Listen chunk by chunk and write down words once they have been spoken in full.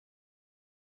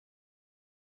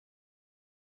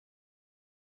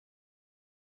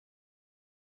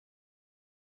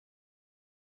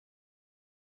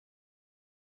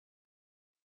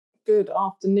Good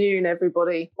afternoon,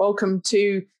 everybody. Welcome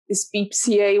to this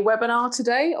BPCA webinar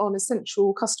today on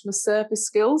essential customer service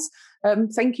skills.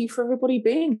 Thank you for everybody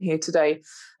being here today.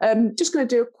 Just going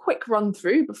to do a quick run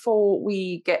through before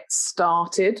we get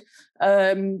started.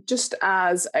 Just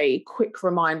as a quick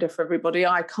reminder for everybody,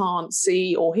 I can't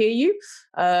see or hear you.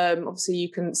 Obviously, you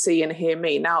can see and hear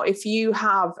me. Now, if you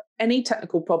have any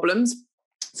technical problems,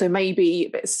 so maybe a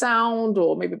bit of sound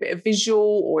or maybe a bit of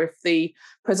visual, or if the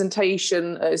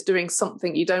presentation is doing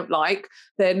something you don't like,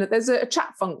 then there's a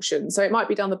chat function. So it might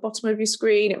be down the bottom of your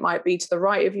screen, it might be to the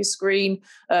right of your screen.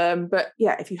 But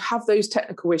yeah, if you have those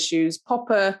technical issues, pop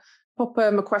a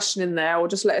question in there or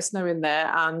just let us know in there.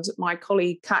 And my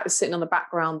colleague Kat is sitting on the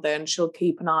background there and she'll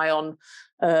keep an eye on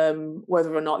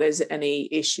whether or not there's any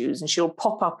issues. And she'll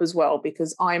pop up as well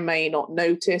because I may not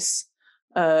notice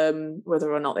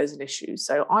whether or not there's an issue.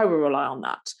 So I will rely on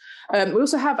that. We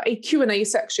also have a Q&A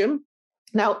section.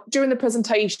 Now, during the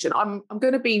presentation, I'm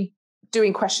going to be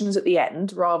doing questions at the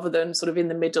end rather than sort of in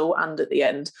the middle and at the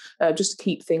end, just to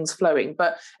keep things flowing.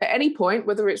 But at any point,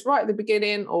 whether it's right at the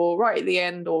beginning or right at the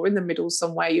end or in the middle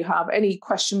somewhere, you have any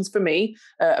questions for me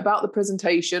about the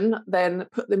presentation, then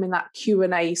put them in that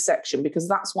Q&A section, because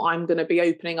that's what I'm going to be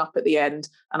opening up at the end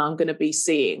and I'm going to be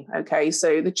seeing. Okay,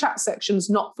 so the chat section's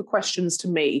not for questions to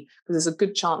me, because there's a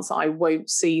good chance that I won't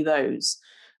see those.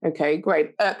 Okay,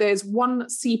 great. There's one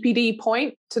CPD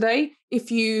point today.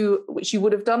 Which you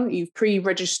would have done, you've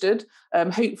pre-registered.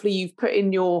 Hopefully you've put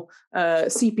in your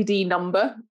CPD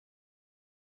number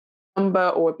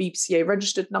or a BPCA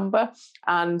registered number.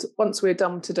 And once we're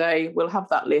done today, we'll have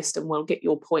that list and we'll get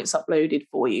your points uploaded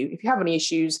for you. If you have any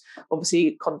issues,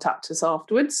 obviously contact us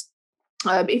afterwards.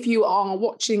 If you are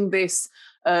watching this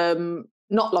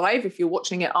not live, if you're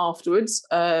watching it afterwards,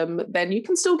 then you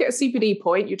can still get a CPD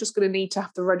point. You're just going to need to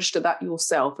have to register that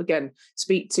yourself. Again,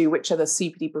 speak to whichever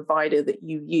CPD provider that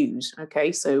you use.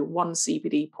 Okay, so one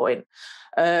CPD point.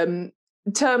 In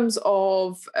terms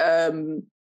of,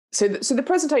 so the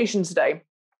presentation today,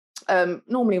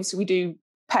 normally obviously we do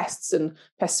pests and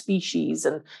pest species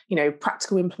and,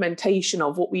 practical implementation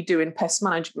of what we do in pest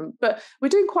management. But we're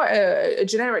doing quite a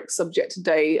generic subject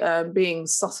today, being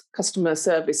customer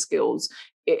service skills.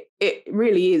 It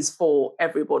really is for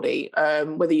everybody,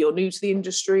 whether you're new to the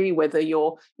industry, whether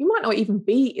you might not even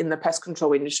be in the pest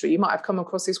control industry. You might have come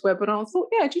across this webinar and thought,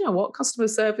 yeah, do you know what? Customer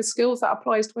service skills, that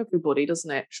applies to everybody,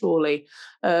 doesn't it? Surely.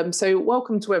 So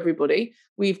welcome to everybody.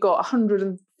 We've got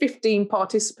 115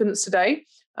 participants today.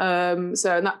 And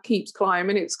that keeps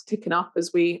climbing, it's ticking up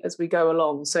as we go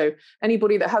along. So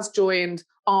anybody that has joined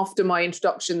after my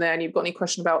introduction there and you've got any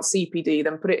question about CPD,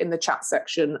 then put it in the chat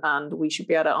section and we should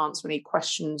be able to answer any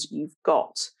questions you've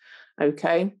got.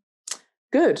 Okay,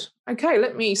 good. Okay,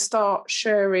 let me start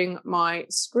sharing my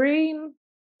screen.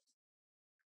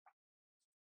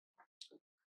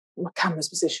 My camera's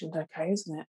positioned okay,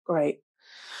 isn't it? Great.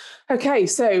 Okay,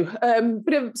 so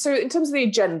so in terms of the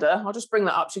agenda, I'll just bring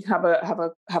that up so you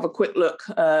can have a quick look.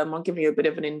 I'll give you a bit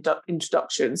of an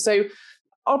introduction. So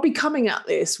I'll be coming at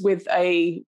this with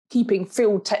keeping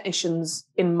field technicians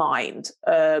in mind.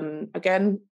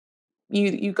 Again,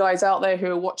 you guys out there who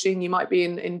are watching, you might be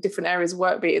in different areas of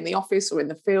work, be it in the office or in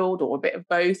the field or a bit of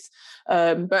both.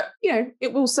 But,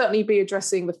 it will certainly be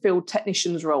addressing the field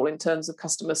technician's role in terms of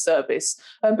customer service.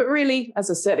 But really, as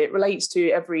I said, it relates to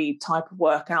every type of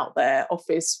work out there,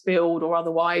 office, field or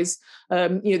otherwise.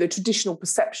 The traditional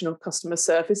perception of customer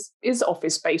service is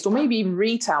office-based or maybe even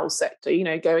retail sector,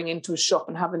 going into a shop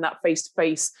and having that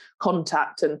face-to-face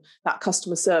contact and that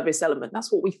customer service element.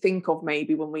 That's what we think of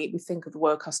maybe when we think of the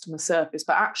word customer service.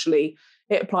 But actually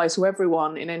it applies to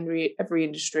everyone in every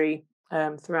industry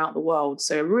throughout the world.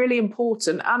 So really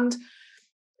important. And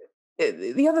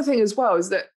the other thing as well is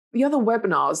that the other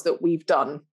webinars that we've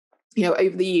done,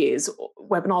 over the years,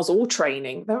 webinars or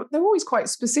training, they're always quite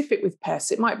specific with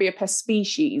pests. It might be a pest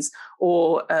species,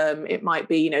 or it might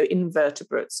be,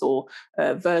 invertebrates or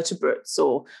vertebrates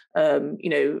or,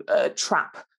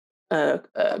 trap.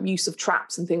 Use of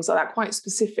traps and things like that, quite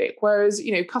specific. Whereas,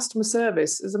 customer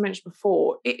service, as I mentioned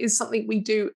before, it is something we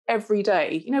do every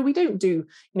day. We don't do,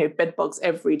 bed bugs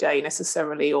every day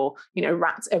necessarily, or,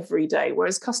 rats every day.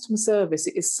 Whereas customer service,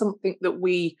 it is something that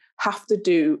we have to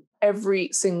do every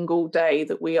single day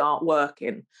that we are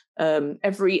working.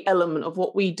 Every element of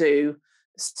what we do,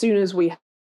 as soon as we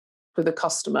with the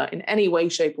customer in any way,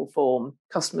 shape or form,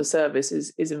 customer service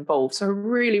is involved. So a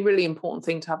really, really important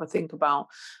thing to have a think about.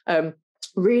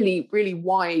 really, really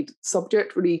wide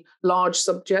subject, really large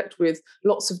subject with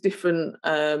lots of different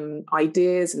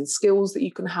ideas and skills that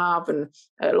you can have, and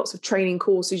lots of training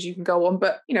courses you can go on.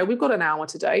 But, we've got an hour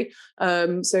today.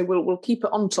 So we'll keep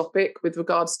it on topic with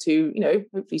regards to,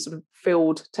 hopefully sort of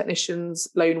field technicians,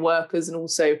 lone workers, and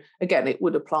also, again, it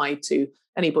would apply to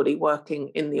anybody working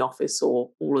in the office or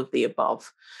all of the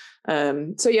above.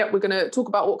 So we're going to talk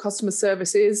about what customer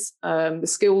service is, the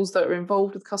skills that are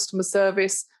involved with customer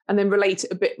service, and then relate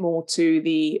it a bit more to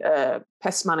the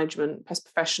pest management, pest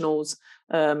professionals,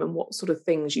 and what sort of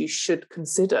things you should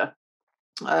consider.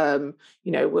 We'll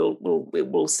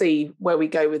see where we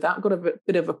go with that. I've got a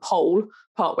bit of a poll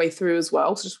partway through as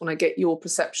well, so just want to get your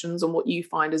perceptions on what you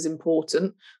find is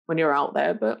important when you're out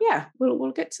there. But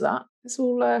we'll get to that. It's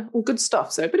all good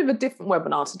stuff. So a bit of a different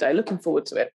webinar today. Looking forward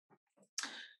to it.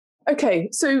 Okay,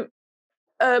 so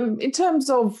in terms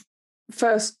of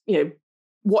first,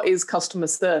 what is customer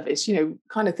service?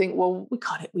 Kind of think, well,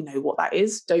 we know what that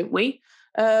is, don't we?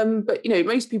 But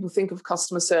most people think of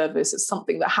customer service as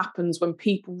something that happens when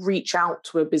people reach out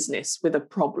to a business with a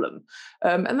problem,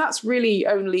 and that's really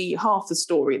only half the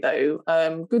story,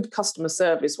 though. Good customer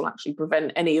service will actually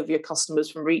prevent any of your customers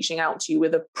from reaching out to you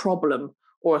with a problem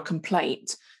or a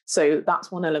complaint. So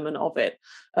that's one element of it.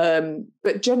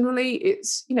 But generally,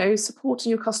 it's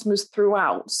supporting your customers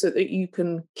throughout so that you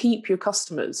can keep your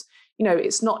customers.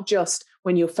 It's not just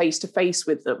when you're face to face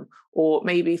with them, or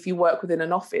maybe if you work within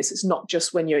an office, it's not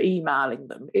just when you're emailing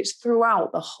them. It's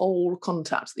throughout the whole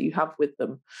contact that you have with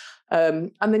them.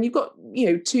 And then you've got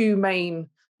two main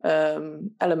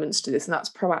elements to this, and that's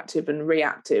proactive and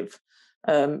reactive.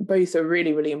 Both are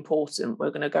really, really important.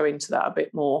 We're going to go into that a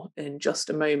bit more in just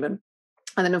a moment.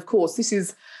 And then, of course, this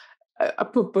is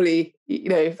probably,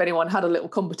 if anyone had a little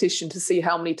competition to see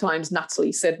how many times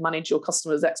Natalie said manage your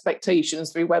customers'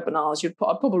 expectations through webinars, I'd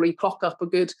probably clock up a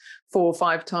good 4 or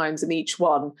 5 times in each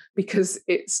one, because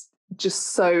it's just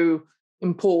so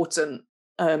important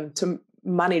to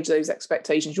manage those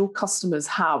expectations. Your customers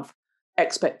have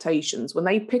expectations. When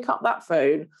they pick up that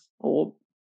phone or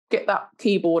get that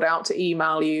keyboard out to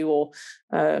email you or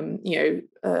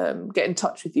get in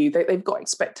touch with you, they've got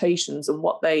expectations on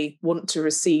what they want to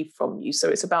receive from you. So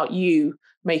it's about you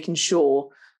making sure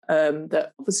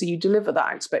that obviously you deliver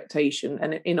that expectation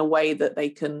and in a way that they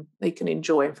can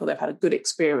enjoy and feel they've had a good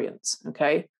experience.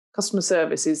 Okay, customer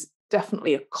service is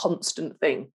definitely a constant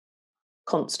thing.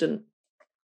 Constant.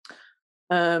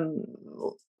 Let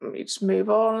me just move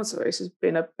on. So this has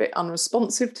been a bit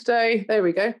unresponsive today. There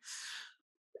we go.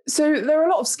 So there are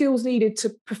a lot of skills needed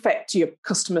to perfect your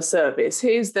customer service.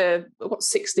 I've got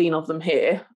 16 of them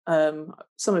here.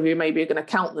 Some of you maybe are going to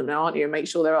count them now, aren't you? And make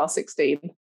sure there are 16.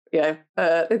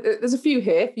 There's a few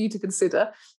here for you to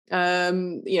consider.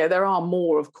 There are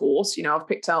more, of course. I've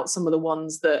picked out some of the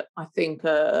ones that I think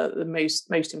are the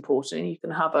most important. You can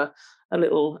have a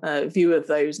little view of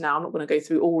those now. I'm not going to go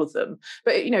through all of them.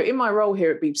 But, in my role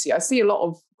here at BPCA, I see a lot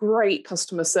of great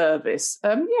customer service.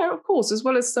 Of course, as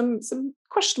well as some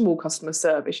questionable customer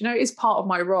service. It is part of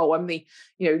my role. I'm the,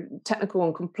 technical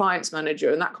and compliance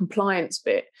manager, and that compliance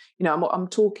bit, I'm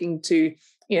talking to,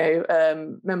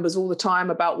 members all the time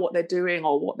about what they're doing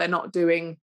or what they're not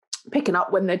doing, picking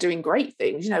up when they're doing great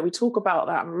things. We talk about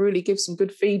that and really give some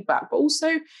good feedback. But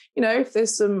also, if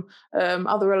there's some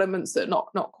other elements that are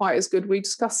not quite as good, we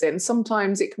discuss it. And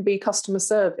sometimes it can be customer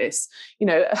service.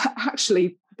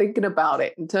 Actually thinking about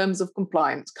it in terms of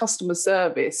compliance, customer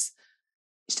service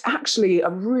is actually a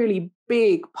really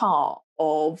big part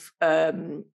of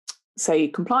say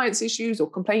compliance issues or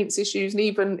complaints issues,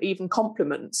 and even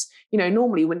compliments.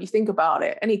 Normally when you think about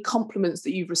it, any compliments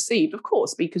that you've received, of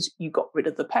course, because you got rid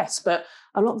of the pest, but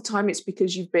a lot of the time it's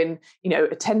because you've been,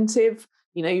 attentive,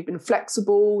 you've been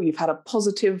flexible, you've had a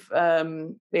positive,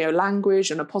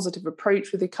 language and a positive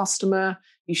approach with your customer,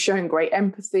 you've shown great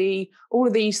empathy. All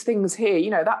of these things here,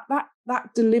 that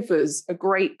delivers a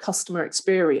great customer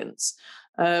experience.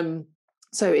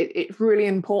 So it's really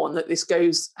important that this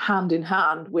goes hand in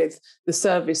hand with the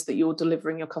service that you're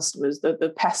delivering your customers,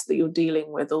 the pests that you're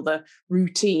dealing with, or the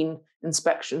routine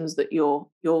inspections that you're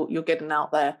getting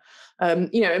out there.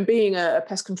 And being a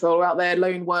pest controller out there,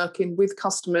 lone working with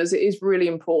customers, it is really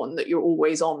important that you're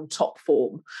always on top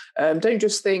form. Don't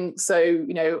just think,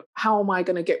 how am I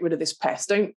going to get rid of this pest?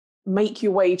 Don't make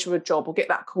your way to a job or get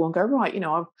that call and go, right,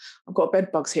 I've got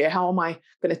bed bugs here. How am I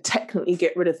going to technically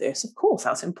get rid of this? Of course,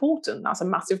 that's important. That's a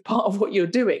massive part of what you're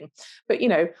doing. But,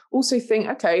 also think,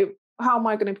 okay, how am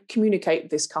I going to communicate with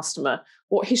this customer?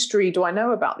 What history do I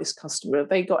know about this customer? Have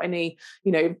they got any,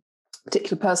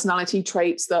 particular personality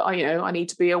traits that I need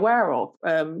to be aware of?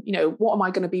 What am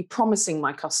I going to be promising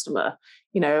my customer?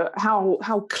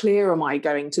 How clear am I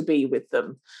going to be with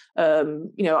them?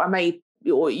 I may,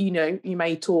 or you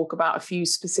may talk about a few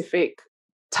specific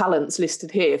talents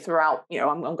listed here throughout.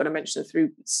 I'm going to mention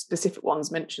through specific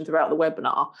ones mentioned throughout the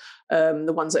webinar,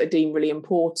 the ones that are deemed really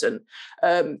important.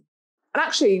 And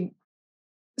actually,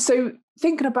 so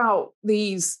thinking about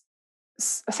these,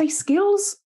 I say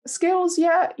skills,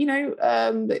 yeah,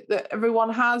 that everyone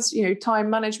has, time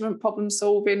management, problem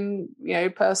solving,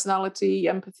 personality,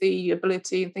 empathy,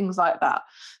 ability, and things like that.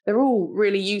 They're all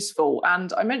really useful.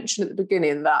 And I mentioned at the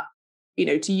beginning that,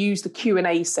 to use the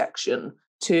Q&A section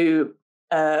to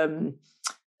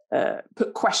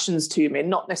put questions to me,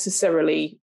 not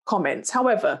necessarily comments.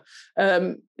 However,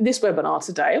 this webinar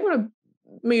today, I'm going to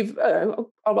move,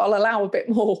 I'll allow a bit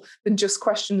more than just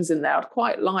questions in there. I'd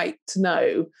quite like to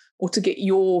know, or to get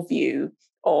your view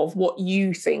of what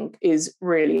you think is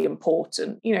really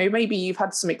important. Maybe you've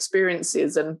had some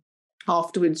experiences and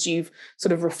afterwards you've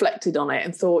sort of reflected on it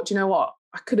and thought, you know what,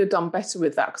 I could have done better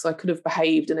with that because I could have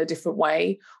behaved in a different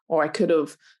way, or I could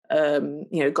have,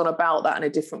 gone about that in a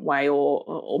different way,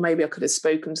 or maybe I could have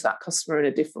spoken to that customer in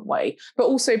a different way. But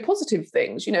also positive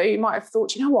things, you might have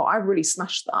thought, you know what, I really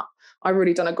smashed that. I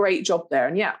really done a great job there.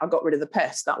 And yeah, I got rid of the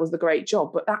pest. That was the great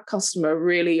job. But that customer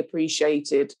really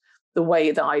appreciated the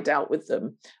way that I dealt with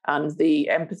them and the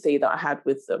empathy that I had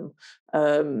with them.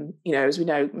 As we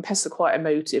know, pests are quite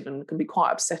emotive and can be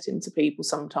quite upsetting to people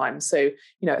sometimes. So,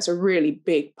 it's a really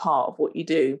big part of what you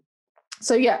do.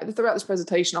 So yeah, throughout this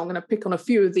presentation, I'm going to pick on a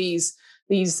few of these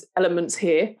elements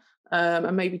here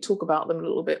and maybe talk about them a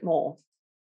little bit more.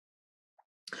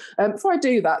 Before I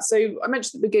do that, so I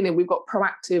mentioned at the beginning, we've got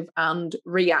proactive and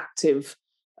reactive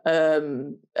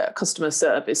customer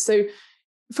service. So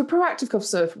for proactive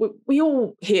customer service, we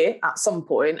all here at some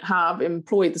point have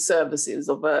employed the services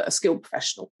of a skilled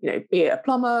professional, be it a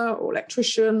plumber or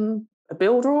electrician, a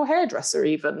builder or hairdresser,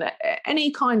 even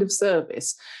any kind of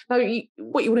service. Now,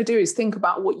 what you want to do is think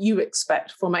about what you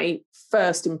expect from a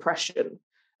first impression.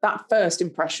 That first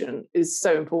impression is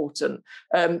so important,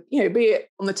 be it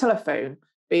on the telephone,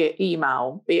 be it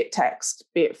email, be it text,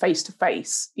 be it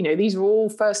face-to-face. These are all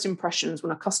first impressions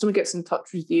when a customer gets in touch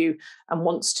with you and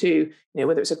wants to,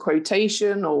 whether it's a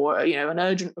quotation or, an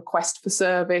urgent request for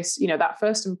service, that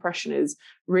first impression is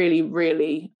really,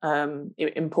 really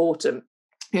important.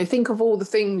 Think of all the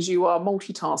things you are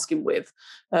multitasking with,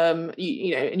 and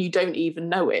you don't even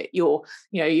know it. You're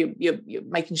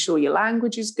making sure your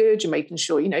language is good. You're making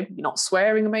sure, you're not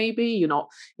swearing. Maybe you're not,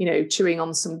 chewing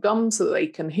on some gum so that they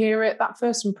can hear it. That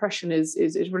first impression is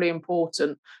really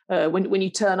important. When you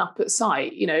turn up at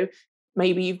site,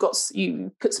 maybe you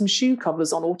put some shoe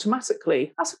covers on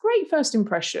automatically. That's a great first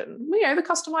impression. The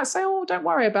customer might say, "Oh, don't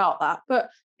worry about that," but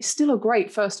it's still a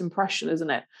great first impression, isn't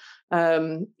it?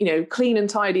 Clean and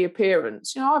tidy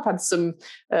appearance. I've had some,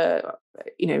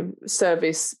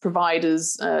 service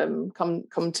providers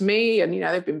come to me, and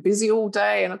they've been busy all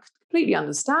day, and I completely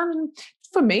understand. And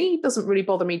for me, it doesn't really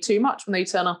bother me too much when they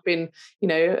turn up in,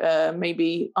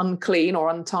 maybe unclean or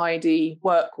untidy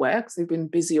workwear because they've been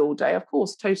busy all day. Of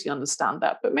course, totally understand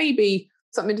that, but maybe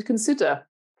something to consider.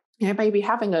 Maybe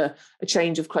having a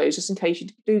change of clothes just in case you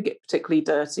do get particularly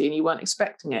dirty and you weren't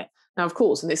expecting it. Now, of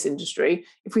course, in this industry,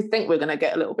 if we think we're going to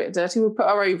get a little bit dirty, we'll put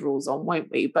our overalls on,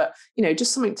 won't we? But,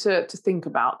 just something to think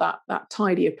about. That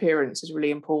tidy appearance is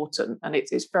really important, and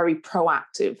it's very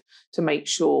proactive to make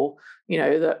sure,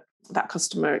 that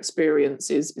customer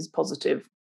experience is positive.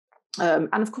 And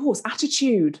of course,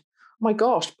 attitude. My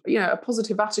gosh, a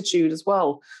positive attitude as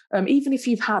well. Even if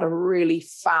you've had a really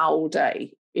foul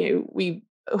day,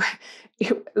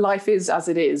 life is as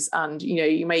it is, and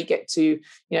you may get to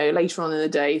later on in the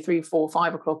day, 3, 4,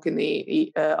 5 o'clock in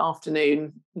the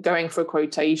afternoon, going for a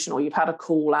quotation, or you've had a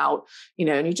call out,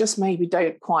 and you just maybe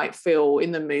don't quite feel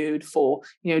in the mood for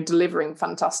delivering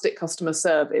fantastic customer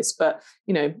service. But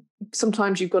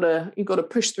sometimes you've got to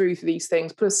push through these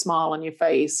things, put a smile on your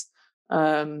face,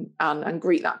 and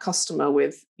greet that customer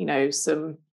with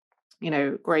some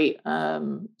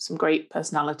some great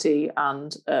personality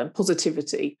and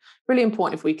positivity. Really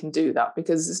important if we can do that,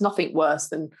 because there's nothing worse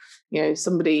than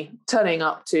somebody turning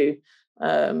up to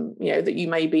that you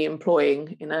may be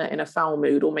employing in a foul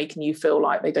mood, or making you feel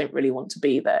like they don't really want to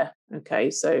be there.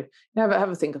 Okay, so have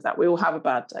a think of that. We all have a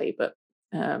bad day, but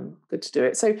good to do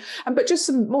it. So, but just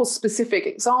some more specific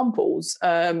examples.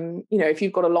 If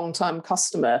you've got a long-term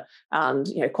customer, and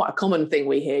quite a common thing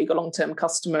we hear, you've got a long-term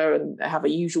customer and they have a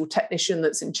usual technician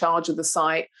that's in charge of the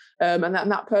site, and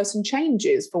that person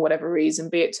changes for whatever reason,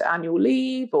 be it to annual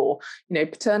leave or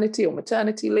paternity or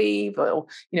maternity leave, or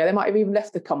they might have even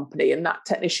left the company, and that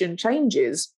technician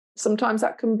changes. sometimes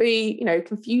that can be,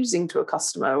 confusing to a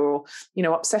customer or,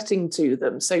 upsetting to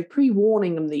them. So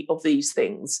pre-warning them of these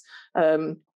things.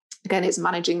 Again, it's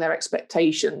managing their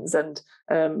expectations and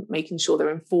making sure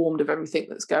they're informed of everything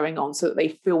that's going on so that they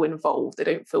feel involved. They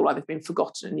don't feel like they've been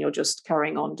forgotten and you're just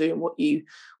carrying on doing what you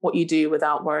do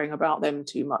without worrying about them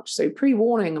too much. So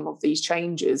pre-warning them of these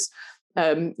changes,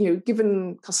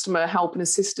 giving customer help and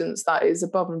assistance that is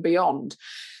above and beyond.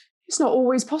 It's not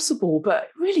always possible, but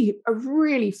really a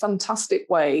really fantastic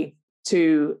way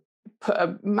to put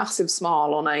a massive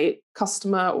smile on a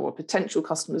customer or a potential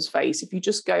customer's face if you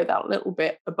just go that little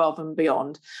bit above and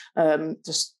beyond.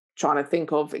 Just trying to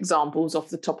think of examples off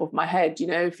the top of my head.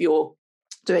 If you're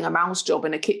doing a mouse job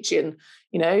in a kitchen,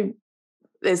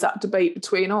 there's that debate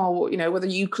between, whether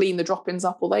you clean the drop-ins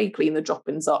up or they clean the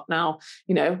drop-ins up. Now,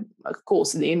 of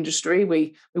course, in the industry,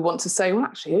 we want to say, well,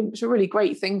 actually, it's a really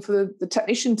great thing for the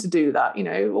technician to do that.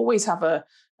 Always have a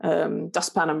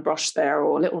dustpan and brush there,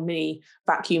 or a little mini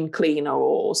vacuum cleaner,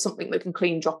 or something that can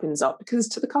clean drop-ins up, because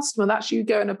to the customer, that's you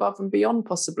going above and beyond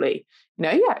possibly.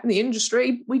 In the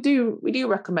industry, we do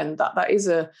recommend that. That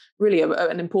is really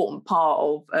an important part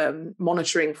of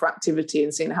monitoring for activity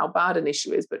and seeing how bad an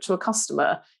issue is. But to a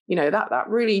customer, that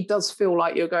really does feel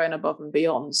like you're going above and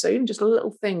beyond. So even just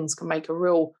little things can make a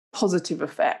real positive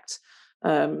effect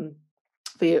for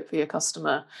your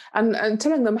customer, and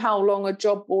telling them how long a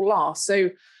job will last. So,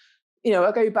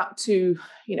 I go back to,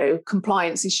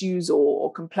 compliance issues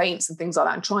or complaints and things like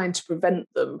that, and trying to prevent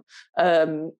them.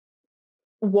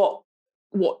 What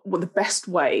the best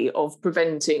way of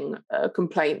preventing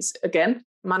complaints? Again,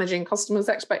 managing customers'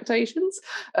 expectations,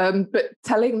 but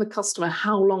telling the customer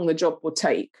how long the job will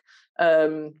take.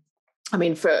 For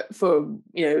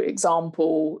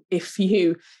example, if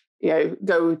you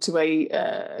go to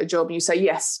a job and you say,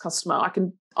 yes, customer,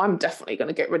 I'm definitely going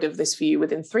to get rid of this for you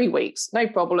within 3 weeks. No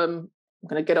problem. I'm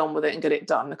going to get on with it and get it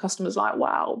done. The customer's like,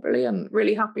 wow, brilliant.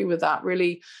 Really happy with that.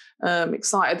 Really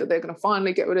excited that they're going to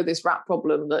finally get rid of this rat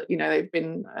problem that, they've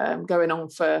been going on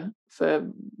for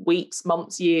weeks,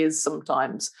 months, years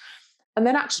sometimes. And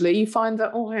then actually you find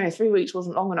that, 3 weeks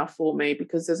wasn't long enough for me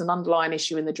because there's an underlying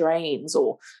issue in the drains,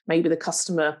 or maybe the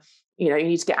customer, you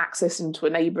need to get access into a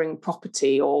neighbouring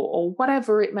property, or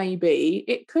whatever it may be.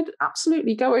 It could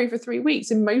absolutely go over 3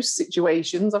 weeks. In most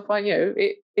situations, I find,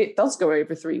 it does go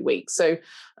over 3 weeks. So,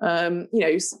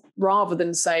 rather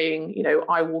than saying,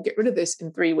 I will get rid of this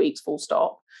in 3 weeks, full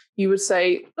stop, you would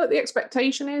say, look, the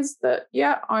expectation is that,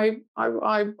 I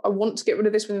want to get rid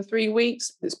of this within 3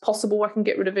 weeks. It's possible I can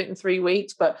get rid of it in 3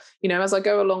 weeks, but, as I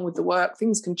go along with the work,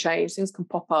 things can change, things can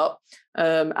pop up.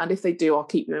 And if they do, I'll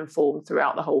keep you informed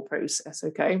throughout the whole process.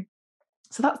 Okay.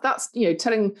 So that's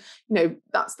telling,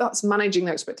 that's managing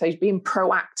the expectation, being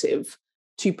proactive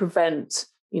to prevent,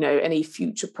 any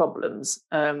future problems,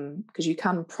 because you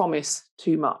can promise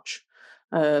too much.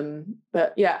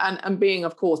 But and being,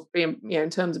 of course, in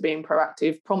terms of being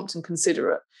proactive, prompt and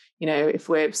considerate. If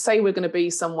we're going to be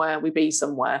somewhere, we be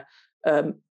somewhere.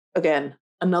 Again,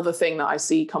 another thing that I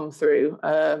see come through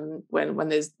when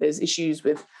there's issues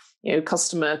with,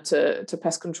 customer to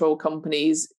pest control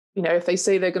companies. If they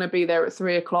say they're going to be there at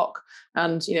 3:00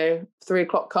 and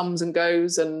 3:00 comes and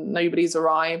goes and nobody's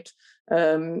arrived,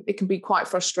 it can be quite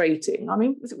frustrating. I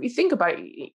mean, we think about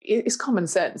it's common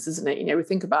sense, isn't it? We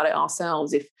think about it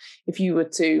ourselves. If you were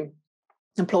to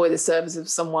employ the service of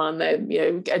someone, and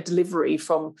they get a delivery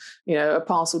from a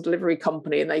parcel delivery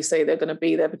company, and they say they're going to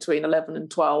be there between 11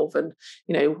 and 12, and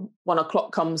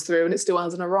 1:00 comes through and it still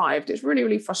hasn't arrived. It's really,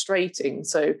 really frustrating.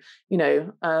 So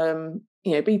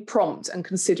be prompt and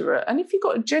considerate. And if you've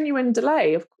got a genuine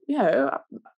delay,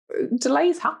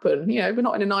 delays happen. We're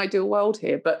not in an ideal world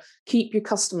here, but keep your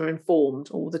customer informed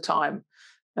all the time.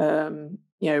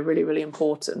 Really, really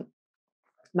important.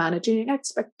 Managing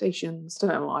expectations.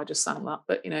 Don't know why I just sang that,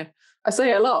 but I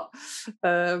say it a lot.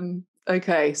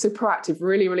 Okay, so proactive,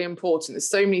 really, really important. There's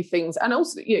so many things, and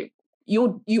also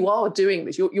you are doing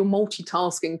this. You're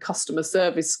multitasking customer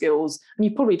service skills, and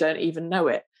you probably don't even know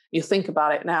it. You think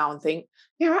about it now and think,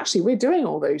 actually, we're doing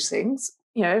all those things.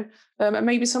 And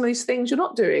maybe some of these things you're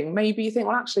not doing. Maybe you think,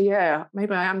 well, actually,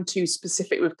 maybe I am too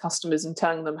specific with customers and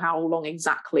telling them how long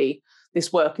exactly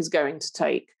this work is going to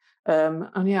take. I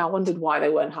wondered why they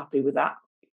weren't happy with that.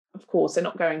 Of course, they're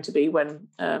not going to be when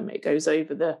it goes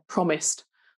over the promised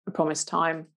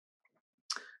time.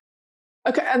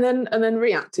 Okay, and then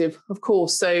reactive, of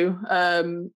course. So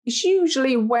it's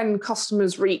usually when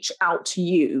customers reach out to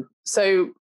you.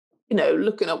 So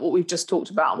looking at what we've just talked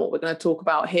about and what we're going to talk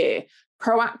about here,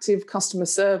 proactive customer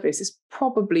service is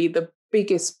probably the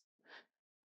biggest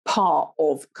part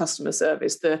of customer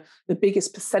service, the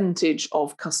biggest percentage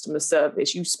of customer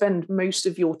service. You spend most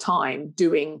of your time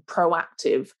doing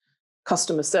proactive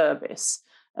customer service.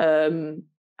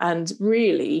 And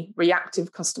really,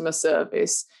 reactive customer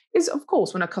service is, of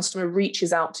course, when a customer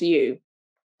reaches out to you.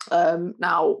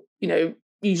 Now,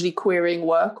 usually querying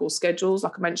work or schedules,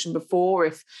 like I mentioned before,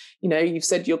 if, you've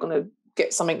said you're going to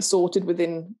get something sorted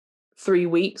within 3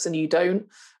 weeks and you don't,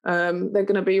 they're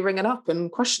going to be ringing up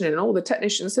and questioning. And all the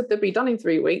technicians said they'd be done in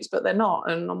 3 weeks, but they're not.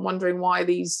 And I'm wondering why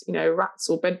these, rats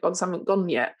or bed bugs haven't gone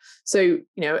yet. So,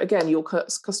 again, your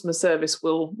customer service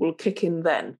will kick in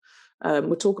then.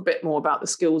 We'll talk a bit more about the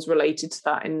skills related to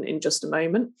that in just a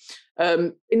moment.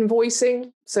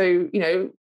 Invoicing. So,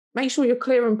 make sure you're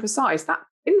clear and precise. That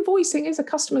invoicing is a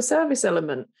customer service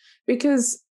element,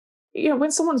 because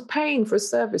when someone's paying for a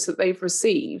service that they've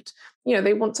received,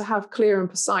 they want to have clear and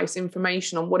precise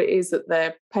information on what it is that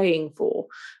they're paying for,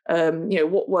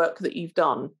 what work that you've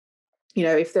done,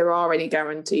 if there are any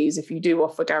guarantees, if you do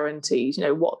offer guarantees,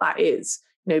 what that is,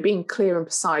 being clear and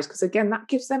precise, because again, that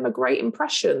gives them a great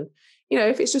impression.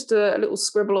 If it's just a little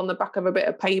scribble on the back of a bit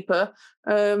of paper,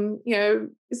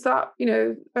 is that,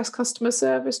 best customer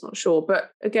service? Not sure. But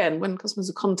again, when customers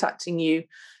are contacting you,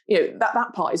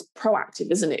 that part is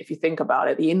proactive, isn't it? If you think about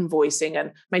it, the invoicing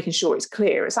and making sure it's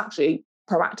clear, it's actually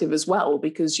proactive as well,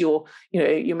 because you're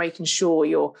making sure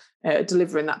you're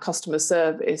delivering that customer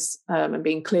service and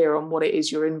being clear on what it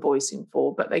is you're invoicing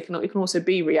for. But it can also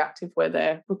be reactive where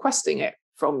they're requesting it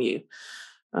from you.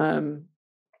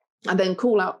 And then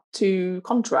call out to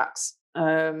contracts.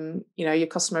 Your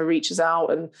customer reaches out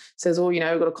and says, "Oh,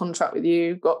 I've got a contract with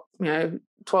you, got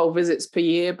 12 visits per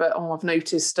year, but I've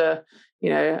noticed an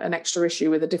extra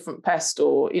issue with a different pest,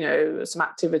 or some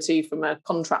activity from a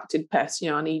contracted pest.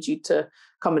 I need you to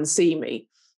come and see me."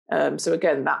 So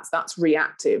again, that's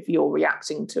reactive. You're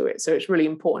reacting to it. So it's really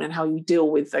important in how you deal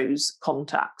with those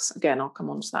contacts. Again, I'll come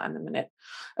on to that in a minute.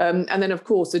 And then, of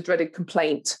course, the dreaded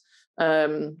complaint.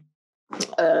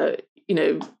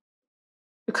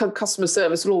 Customer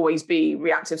service will always be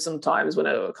reactive sometimes when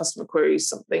a customer queries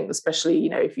something, especially,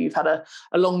 if you've had a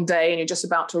long day and you're just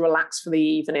about to relax for the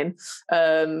evening.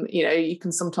 You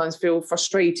can sometimes feel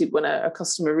frustrated when a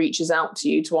customer reaches out to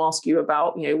you to ask you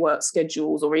about, work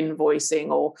schedules or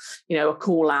invoicing, or, a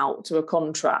call out to a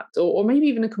contract, or maybe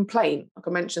even a complaint. Like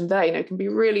I mentioned there, it can be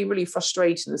really, really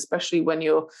frustrating, especially when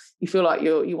you feel like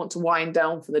you want to wind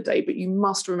down for the day. But you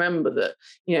must remember that,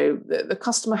 the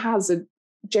customer has a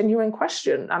genuine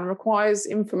question and requires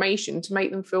information to make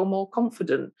them feel more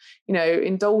confident.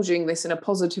 Indulging this in a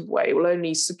positive way will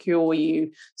only secure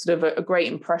you sort of a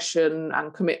great impression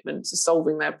and commitment to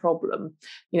solving their problem.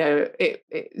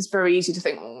 It's very easy to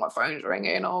think, "Oh, my phone's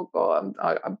ringing. Oh God,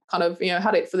 I'm kind of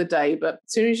had it for the day." But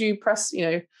as soon as you press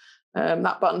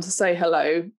that button to say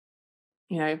hello,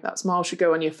 that smile should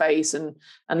go on your face, and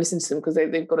listen to them, because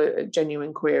they've got a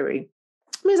genuine query.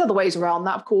 There's other ways around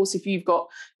that, of course. If you've got,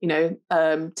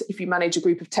 if you manage a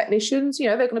group of technicians,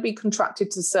 they're going to be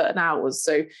contracted to certain hours.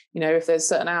 So, if there's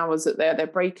certain hours that they're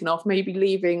breaking off, maybe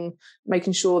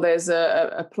making sure there's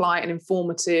a polite and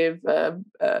informative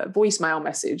voicemail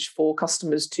message for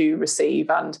customers to receive.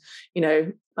 And,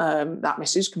 that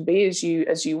message can be as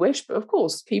you wish, but of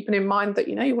course, keeping in mind that,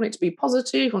 you want it to be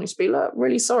positive, you want it to be, "Look,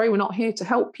 really sorry, we're not here to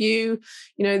help you.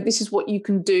 This is what you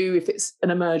can do if it's an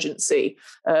emergency.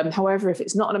 However, if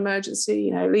it's not an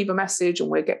emergency, leave a message and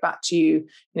we'll get back to you,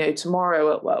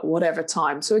 tomorrow at whatever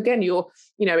time." So again,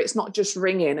 it's not just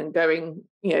ringing and going,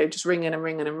 just ringing and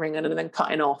ringing and ringing and then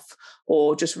cutting off,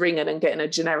 or just ringing and getting a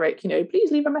generic,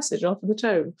 "Please leave a message," after the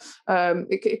tone.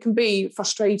 It can be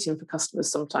frustrating for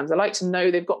customers sometimes. They like to know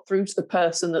they've got through to the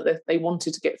person that they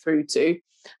wanted to get through to,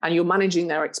 and you're managing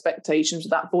their expectations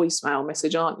with that voicemail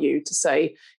message, aren't you? To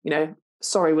say,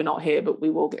 "Sorry, we're not here, but we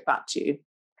will get back to you."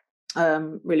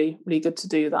 Really, really good to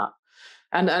do that.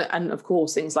 And of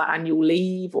course, things like annual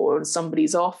leave, or when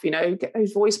somebody's off, get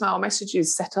those voicemail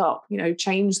messages set up,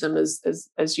 change them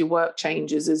as your work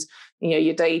changes, as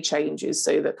your day changes,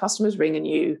 so that customers ringing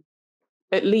you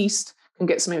at least can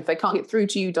get some. If they can't get through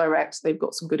to you direct, they've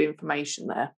got some good information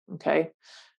there. Okay.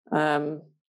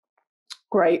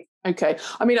 Great. Okay.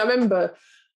 I remember,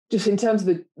 just in terms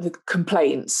of the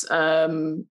complaints,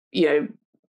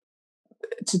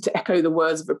 to echo the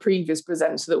words of a previous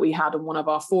presenter that we had on one of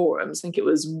our forums, I think it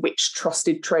was Which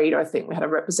Trusted Trader, I think we had a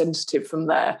representative from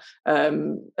there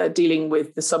dealing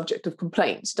with the subject of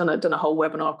complaints. Done a whole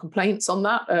webinar of complaints on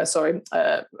that.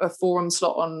 A forum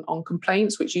slot on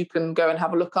complaints, which you can go and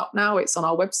have a look up now. It's on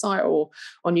our website or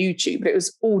on YouTube, but it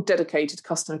was all dedicated to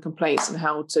customer complaints and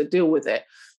how to deal with it.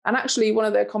 And actually, one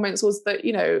of their comments was that,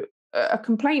 a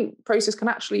complaint process can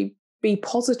actually be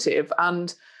positive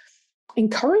and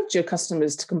encourage your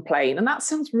customers to complain. And that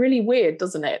sounds really weird,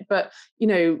 doesn't it? But,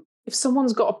 if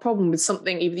someone's got a problem with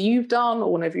something either you've done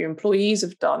or one of your employees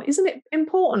have done, isn't it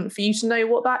important for you to know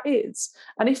what that is?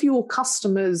 And if your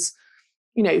customers,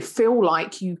 feel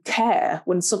like you care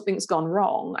when something's gone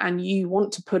wrong and you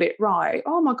want to put it right,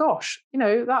 oh my gosh,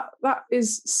 that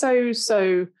is so,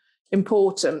 so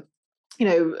important.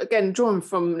 Again, drawn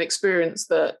from an experience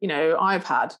that, I've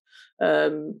had,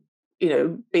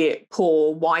 be it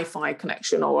poor Wi-Fi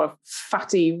connection or a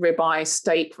fatty ribeye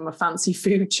steak from a fancy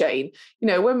food chain,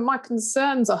 when my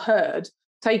concerns are heard,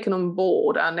 taken on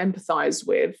board and empathized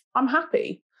with, I'm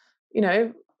happy.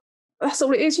 That's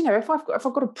all it is. If I've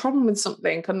got a problem with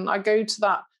something and I go to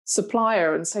that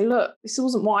supplier and say, look, this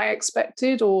wasn't what I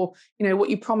expected, or, what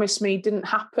you promised me didn't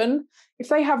happen. If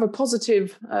they have a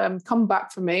positive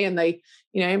comeback from me and they,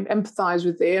 empathize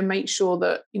with me and make sure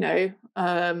that,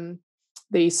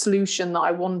 the solution that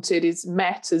I wanted is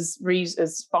met as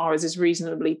far as is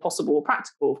reasonably possible or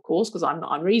practical, of course, because I'm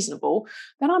not unreasonable,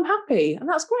 then I'm happy. And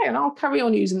that's great. And I'll carry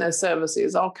on using their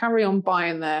services. I'll carry on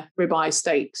buying their ribeye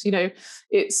steaks.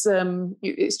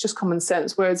 It's just common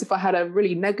sense. Whereas if I had a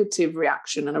really negative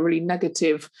reaction and a really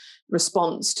negative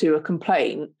response to a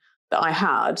complaint that I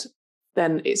had,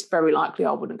 then it's very likely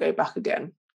I wouldn't go back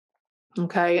again.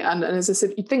 Okay. And as I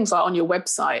said, things like on your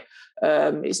website,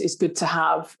 it's good to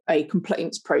have a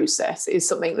complaints process. It's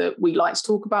something that we like to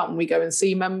talk about when we go and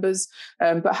see members.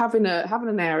 But having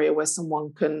an area where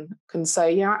someone can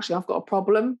say, yeah, actually, I've got a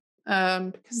problem,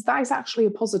 because that is actually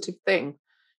a positive thing.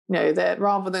 That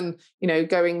rather than,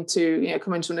 going to,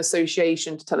 come into an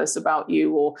association to tell us about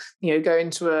you, or,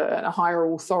 going to a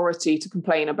higher authority to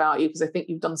complain about you because they think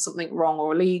you've done something wrong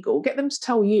or illegal, get them to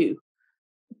tell you.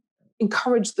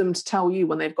 Encourage them to tell you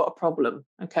when they've got a problem,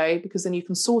 okay? Because then you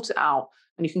can sort it out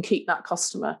and you can keep that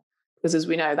customer. Because as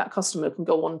we know, that customer can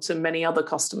go on to many other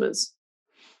customers,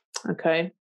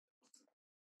 okay?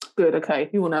 Good,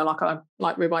 okay. You all know, I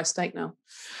like ribeye steak now.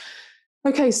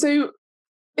 Okay, so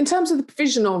in terms of the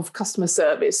provision of customer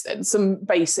service, then some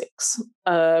basics,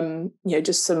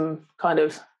 just some kind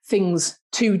of things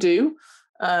to do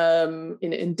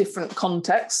in different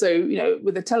contexts. So,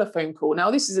 with a telephone call.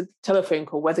 Now, this is a telephone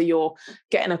call, whether you're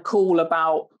getting a call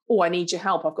about, oh, I need your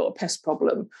help, I've got a pest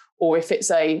problem, or if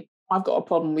it's I've got a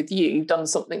problem with you, you've done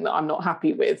something that I'm not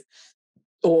happy with,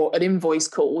 or an invoice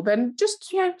call, then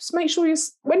just make sure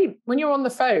when you're on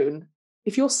the phone,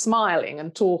 if you're smiling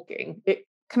and talking, it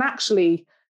can actually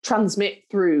transmit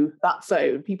through that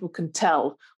phone. People can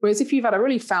tell. Whereas if you've had a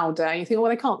really foul day, you think, well,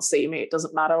 they can't see me, it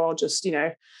doesn't matter, I'll just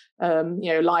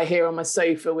lie here on my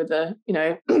sofa with a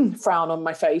frown on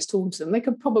my face talking to them, they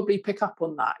could probably pick up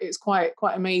on that. It's quite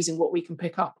amazing what we can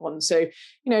pick up on. So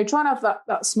try and have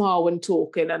that smile when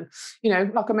talking. And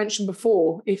like I mentioned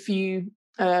before, if you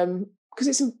because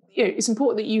it's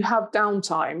important that you have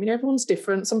downtime. Everyone's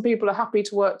different. Some people are happy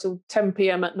to work till 10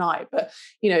 p.m. at night, but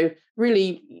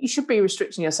really you should be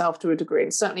restricting yourself to a degree.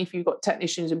 And certainly if you've got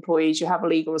technicians, employees, you have a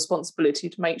legal responsibility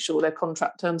to make sure their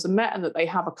contract terms are met and that they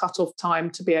have a cut-off time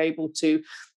to be able to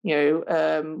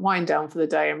wind down for the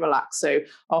day and relax. So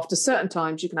after certain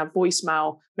times, you can have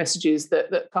voicemail messages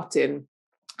that cut in.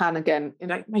 And again,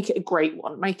 make it a great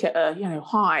one. Make it a,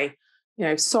 hi,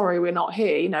 sorry, we're not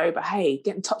here, but hey,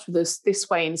 get in touch with us this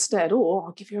way instead. Or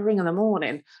I'll give you a ring in the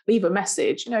morning, leave a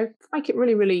message, make it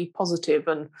really, really positive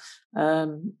and,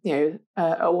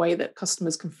 a way that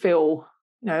customers can feel,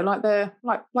 like they're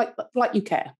like you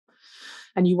care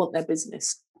and you want their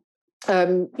business.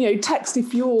 Text,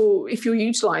 if you're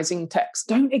utilizing text,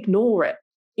 don't ignore it.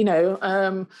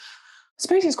 I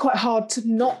suppose it's quite hard to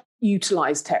not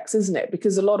utilize text, isn't it?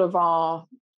 Because a lot of our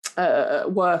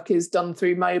work is done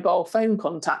through mobile phone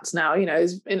contacts now.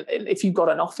 If you've got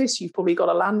an office, you've probably got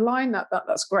a landline.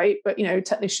 That's great. But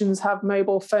technicians have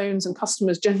mobile phones, and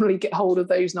customers generally get hold of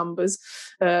those numbers.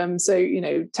 So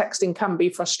texting can be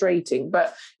frustrating.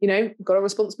 But you've got a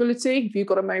responsibility. If you've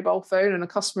got a mobile phone and a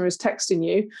customer is texting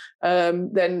you,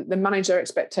 then manage their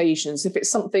expectations. If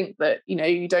it's something that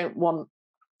you don't want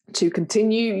to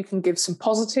continue, you can give some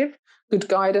positive, good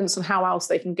guidance on how else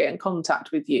they can get in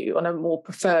contact with you on a more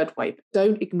preferred way, but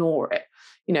don't ignore it.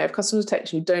 If customers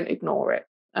text you, don't ignore it.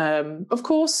 Of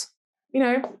course,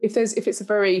 if it's a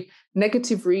very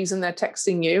negative reason they're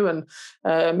texting you,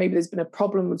 and maybe there's been a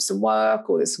problem with some work,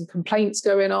 or there's some complaints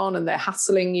going on and they're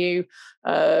hassling you,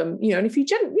 and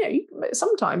if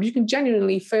sometimes you can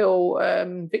genuinely feel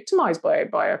victimized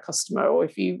by a customer, or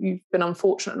if you've been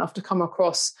unfortunate enough to come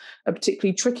across a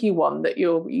particularly tricky one that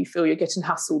you feel you're getting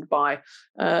hassled by,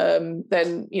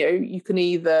 then you can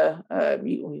either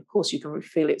of course you can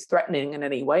feel it's threatening in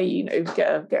any way,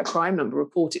 get a crime number,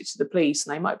 report it to the police,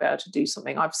 and they might be able to do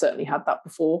something. I've certainly had that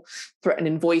before,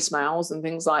 threatening voicemails and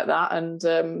things like that, and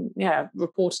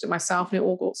reported it myself, and it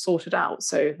all got sorted out,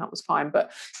 so that was fine.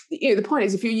 But the point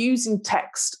is, if you're using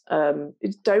text,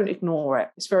 don't ignore it.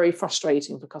 It's very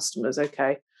frustrating for customers.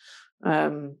 Okay.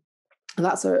 And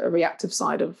that's a reactive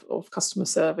side of customer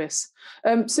service.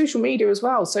 Social media as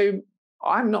well. So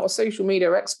I'm not a social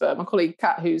media expert. My colleague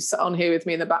Kat, who's sat on here with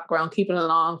me in the background, keeping an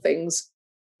eye on things,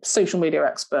 social media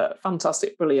expert,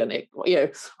 fantastic, brilliant.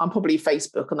 I'm probably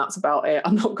Facebook, and that's about it.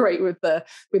 I'm not great with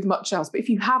much else. But if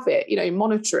you have it,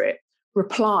 monitor it,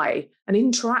 reply, and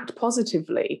interact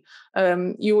positively.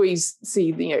 You always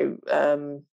see,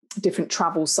 different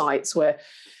travel sites where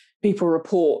people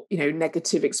report,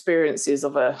 negative experiences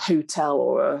of a hotel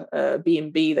or a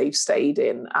B&B they've stayed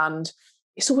in. And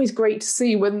it's always great to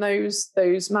see when those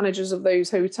managers of those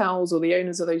hotels or the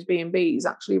owners of those B&Bs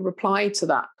actually reply to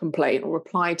that complaint or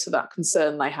reply to that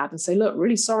concern they had and say, look,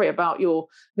 really sorry about your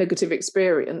negative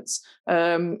experience.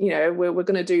 We're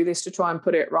going to do this to try and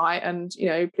put it right. And,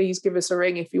 please give us a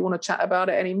ring if you want to chat about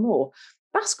it anymore.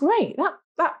 That's great.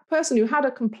 That person who had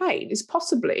a complaint is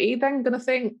possibly then going to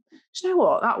think, do you know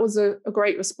what? That was a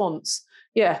great response.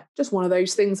 Yeah, just one of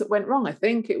those things that went wrong. I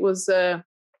think it was, and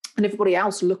everybody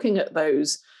else looking at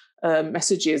those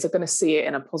messages are going to see it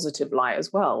in a positive light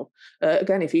as well.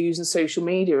 Again, if you're using social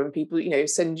media and people,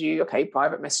 send you,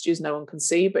 private messages no one can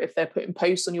see, but if they're putting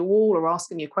posts on your wall or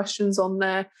asking you questions on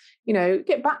there,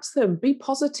 get back to them, be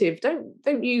positive.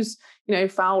 Don't use,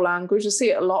 foul language. I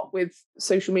see it a lot with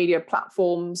social media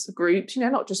platforms, groups,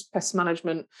 not just pest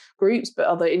management groups, but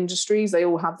other industries. They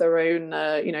all have their own,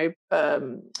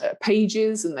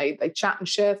 pages, and they chat and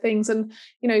share things. And,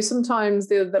 sometimes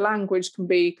the language can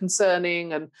be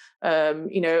concerning, and,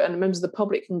 and members of the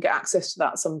public can get access to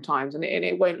that sometimes, and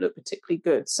it won't look particularly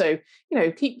good. So,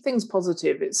 keep things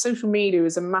positive. Social media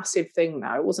is a massive thing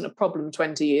now. It wasn't a problem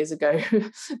 20 years ago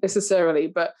necessarily,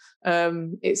 but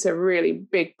it's a really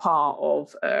big part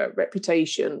of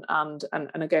reputation and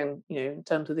again, in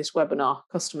terms of this webinar,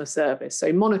 customer service.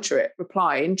 So monitor it,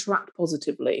 reply, interact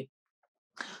positively.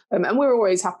 And we're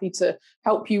always happy to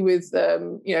help you with,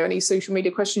 any social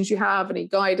media questions you have, any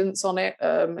guidance on it.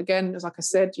 Again, as like I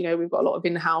said, we've got a lot of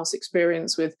in-house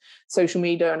experience with social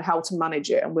media and how to manage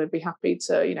it. And we'd be happy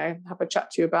to, have a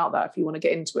chat to you about that if you want to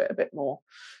get into it a bit more.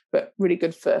 But really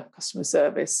good for customer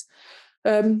service.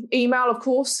 Email, of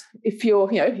course, if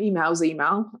you're, email's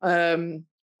email.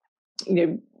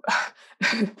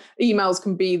 Emails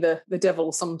can be the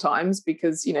devil sometimes,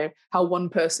 because, how one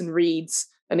person reads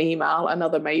an email,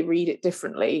 another may read it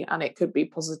differently, and it could be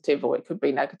positive or it could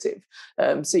be negative.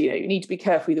 So, you need to be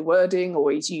careful with the wording,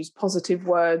 always use positive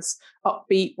words,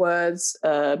 upbeat words,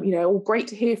 all great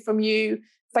to hear from you.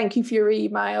 Thank you for your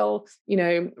email,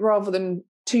 rather than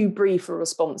too brief for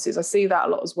responses. I see that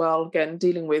a lot as well. Again,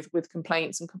 dealing with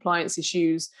complaints and compliance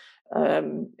issues,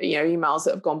 emails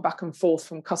that have gone back and forth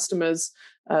from customers,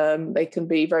 they can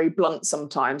be very blunt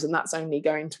sometimes, and that's only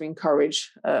going to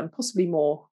encourage possibly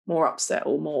more upset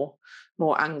or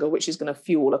more anger, which is going to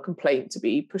fuel a complaint to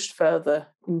be pushed further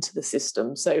into the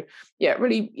system. So yeah,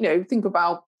 really, think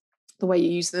about the way you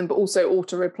use them, but also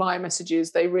auto reply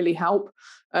messages, they really help.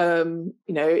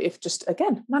 If just,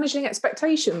 again, managing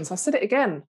expectations. I said it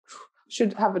again,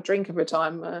 should have a drink every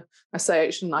time I say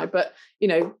it, shouldn't I? But,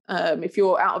 if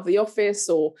you're out of the office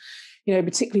or,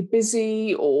 particularly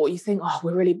busy, or you think, oh,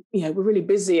 we're really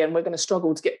busy and we're going to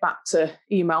struggle to get back to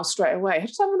email straight away,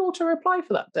 just have an auto reply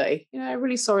for that day.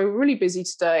 Really sorry, we're really busy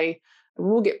today, and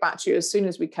we'll get back to you as soon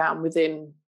as we can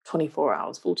within 24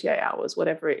 hours, 48 hours,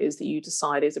 whatever it is that you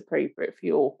decide is appropriate for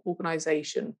your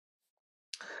organisation.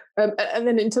 And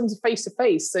then in terms of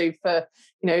face-to-face, so for,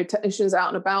 technicians out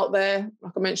and about there,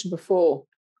 like I mentioned before,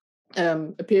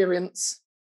 appearance,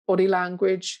 body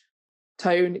language,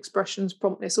 tone, expressions,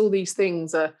 promptness, all these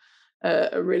things are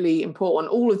really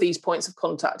important. All of these points of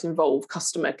contact involve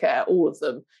customer care, all of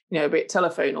them, be it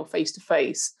telephone or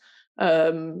face-to-face.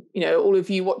 All of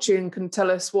you watching can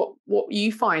tell us what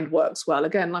you find works well.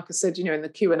 Again, like I said, in the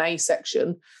Q&A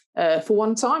section, for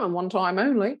one time and one time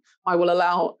only, I will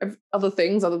allow other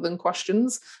things other than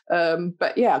questions.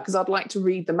 But yeah, because I'd like to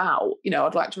read them out.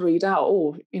 I'd like to read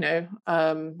out,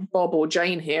 Bob or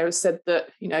Jane here has said that,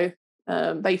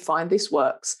 they find this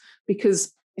works,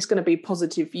 because it's going to be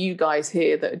positive for you guys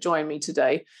here that are joining me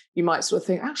today. You might sort of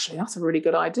think, actually, that's a really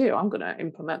good idea. I'm going to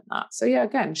implement that. So yeah,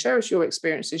 again, share us your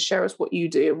experiences, share us what you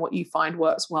do and what you find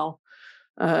works well.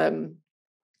 That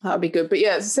would be good. But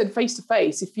yeah, as I said, face to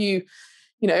face, if you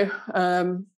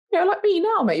like me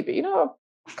now, maybe,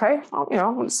 okay, I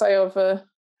wouldn't say I've a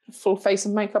full face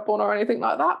of makeup on or anything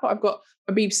like that, but I've got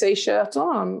a BPCA shirt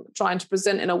on. I'm trying to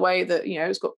present in a way that,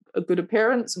 it's got a good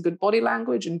appearance and good body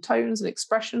language and tones and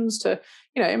expressions to,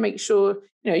 make sure,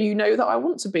 that I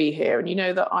want to be here, and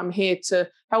that I'm here to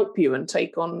help you and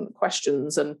take on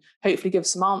questions and hopefully give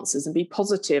some answers and be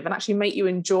positive and actually make you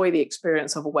enjoy the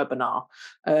experience of a webinar.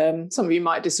 Some of you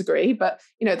might disagree, but,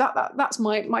 that's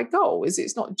my goal. Is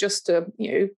it's not just to,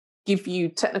 give you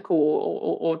technical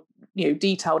or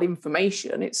detailed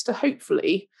information. It's to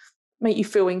hopefully make you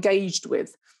feel engaged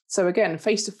with. So again,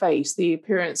 face to face, the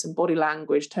appearance and body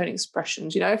language, tone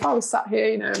expressions. If I was sat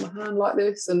here, my hand like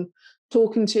this and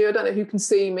talking to you, I don't know who can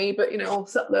see me, but I'll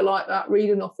sit there like that,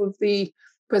 reading off of the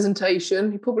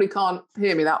presentation. You probably can't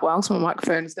hear me that well, so my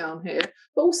microphone's down here.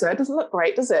 But also, it doesn't look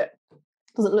great, does it?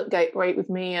 Doesn't look great with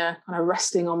me kind of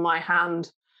resting on my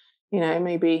hand.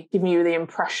 Maybe giving you the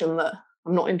impression that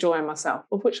I'm not enjoying myself,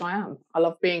 of which I am. I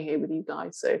love being here with you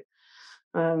guys. So,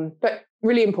 but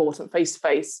really important, face to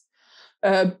face.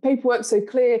 Paperwork, so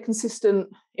clear, consistent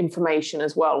information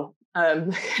as well.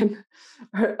 I've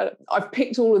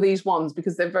picked all of these ones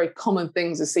because they're very common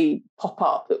things I see pop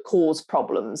up that cause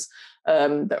problems,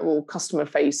 that are all customer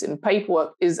facing.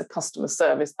 Paperwork is a customer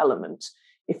service element.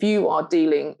 If you are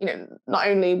dealing, not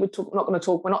only we're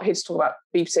not here to talk about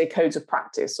BPCA codes of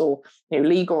practice or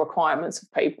legal requirements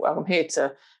of paperwork. I'm here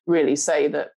to really say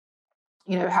that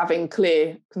having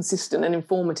clear, consistent, and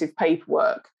informative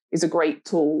paperwork is a great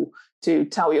tool to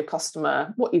tell your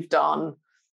customer what you've done.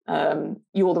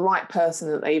 You're the right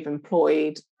person that they've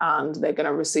employed, and they're going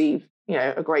to receive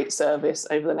a great service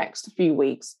over the next few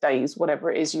weeks, days,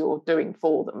 whatever it is you're doing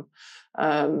for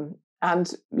them.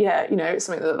 And yeah, it's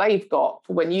something that they've got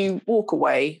for when you walk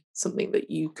away, something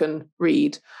that you can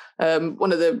read.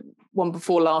 One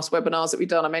before last webinars that we've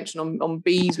done, I mentioned on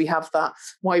bees, we have that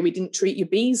why we didn't treat your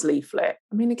bees leaflet.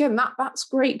 I mean, again, that's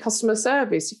great customer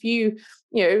service. If you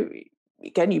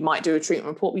might do a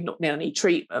treatment report, we don't need any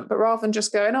treatment, but rather than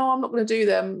just going, I'm not going to do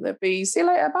their bees, see you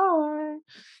later, bye.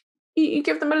 You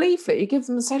give them a leaflet, you give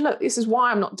them and say, look, this is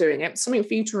why I'm not doing it. It's something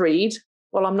for you to read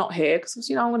while I'm not here, because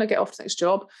I'm going to get off to the next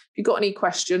job. If you've got any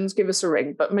questions, give us a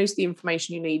ring. But most of the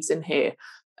information you need is in here.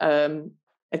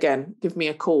 Again, give me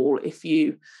a call if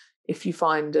you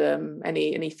find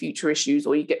any future issues,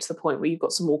 or you get to the point where you've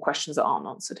got some more questions that aren't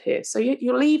answered here. So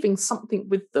you're leaving something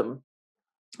with them,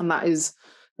 and that is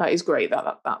great.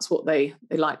 That's what they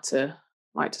like to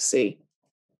see.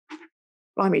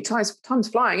 Blimey, time's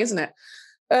flying, isn't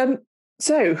it?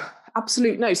 So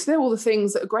absolute no. So they're all the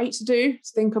things that are great to do,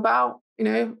 to think about,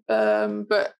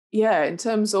 but yeah, in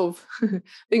terms of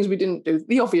things we didn't do,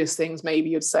 the obvious things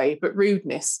maybe you'd say, but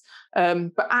rudeness.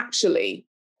 But actually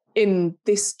in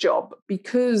this job,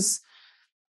 because,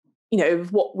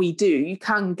 of what we do, you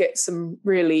can get some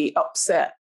really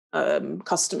upset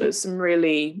customers, some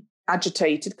really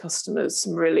agitated customers,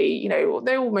 some really,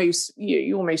 they almost,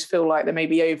 you almost feel like they may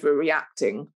be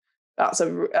overreacting. That's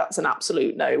an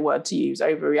absolute no word to use,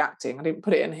 overreacting. I didn't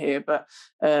put it in here, but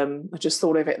I just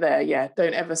thought of it there. Yeah,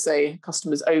 don't ever say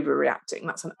customers overreacting.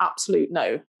 That's an absolute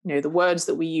no. The words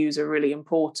that we use are really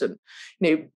important.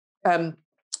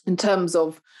 In terms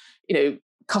of,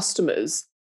 customers,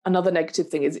 another negative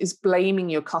thing is blaming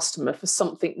your customer for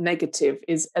something negative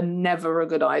is never a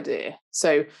good idea.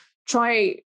 So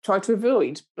try to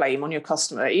avoid blame on your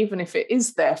customer, even if it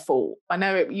is their fault. I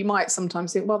know you might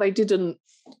sometimes think, well, they didn't,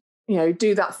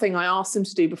 do that thing I asked them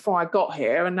to do before I got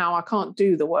here, and now I can't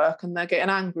do the work and they're getting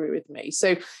angry with me.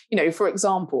 So, for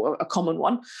example, a common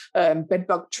one, bed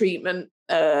bug treatment,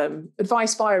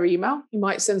 advice via email. You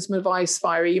might send some advice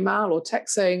via email or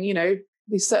text saying,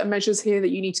 these certain measures here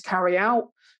that you need to carry out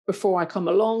before I come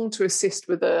along to assist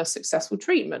with a successful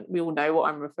treatment. We all know what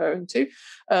I'm referring to.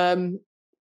 And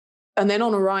then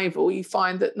on arrival, you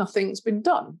find that nothing's been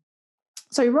done.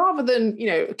 So rather than,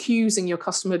 accusing your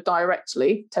customer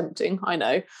directly, tempting, I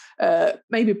know,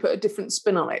 maybe put a different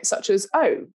spin on it, such as,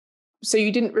 so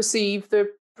you didn't receive the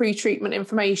pre-treatment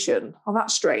information. Oh,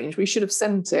 that's strange. We should have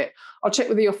sent it. I'll check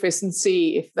with the office and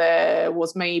see if there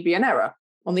was maybe an error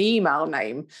on the email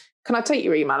name. Can I take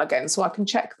your email again so I can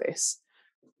check this?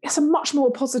 It's a much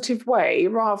more positive way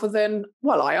rather than,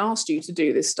 well, I asked you to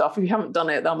do this stuff. If you haven't done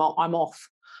it, I'm off.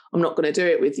 I'm not going to do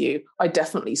it with you. I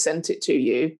definitely sent it to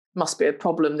you. Must be a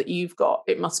problem that you've got.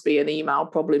 It must be an email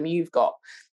problem you've got.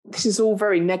 this is all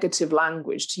very negative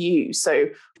language to use. So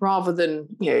rather than,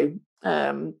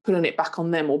 putting it back on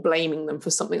them or blaming them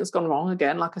for something that's gone wrong,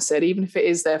 again, like I said, even if it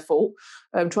is their fault,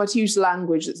 try to use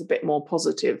language that's a bit more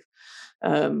positive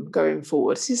going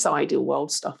forward. This is ideal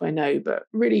world stuff, I know, but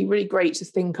really, really great to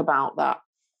think about that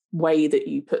way that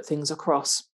you put things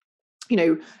across.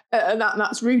 And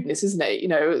that's rudeness, isn't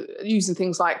it? Using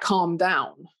things like calm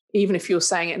down, even if you're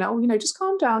saying it, just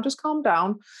calm down,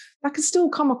 that can still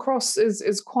come across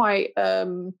as quite,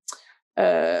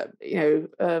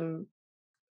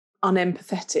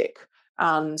 unempathetic,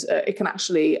 and it can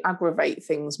actually aggravate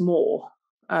things more.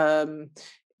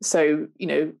 So,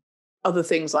 other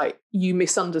things like, you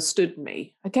misunderstood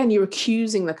me. Again, you're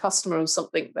accusing the customer of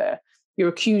something there. You're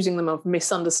accusing them of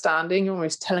misunderstanding. You're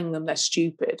almost telling them they're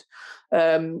stupid.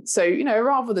 So,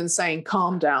 rather than saying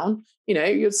calm down,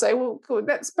 you'd say, well,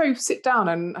 let's both sit down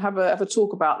and have a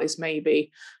talk about this.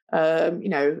 Maybe,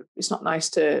 it's not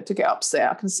nice to get upset.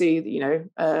 I can see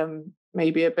that,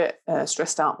 maybe a bit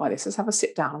stressed out by this. Let's have a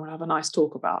sit down and we'll have a nice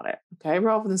talk about it. Okay.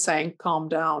 Rather than saying calm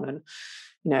down, and,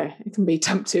 it can be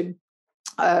tempting.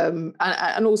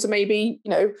 And also maybe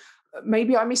I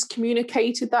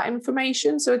miscommunicated that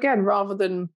information. So again, rather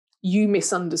than you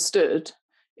misunderstood,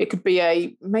 it could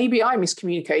be maybe I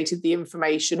miscommunicated the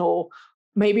information, or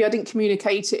maybe I didn't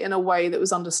communicate it in a way that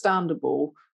was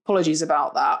understandable. Apologies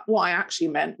about that. What I actually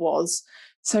meant was,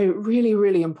 so really,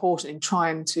 really important in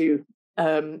trying to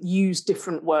use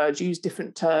different words, use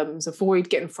different terms, avoid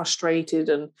getting frustrated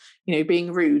and,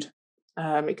 being rude.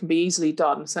 It can be easily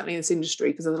done, certainly in this industry,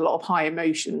 because there's a lot of high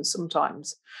emotions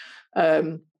sometimes.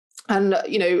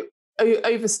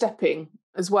 Overstepping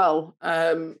as well.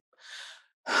 I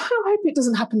hope it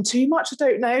doesn't happen too much. I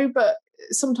don't know, but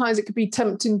sometimes it could be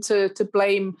tempting to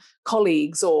blame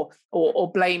colleagues or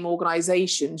blame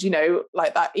organisations.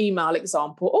 Like that email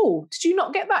example. Oh, did you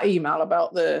not get that email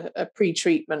about the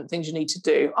pre-treatment things you need to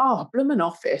do? Oh, bloomin'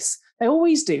 office! They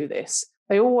always do this.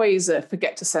 They always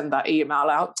forget to send that email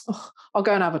out. Oh, I'll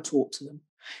go and have a talk to them.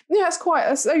 Yeah,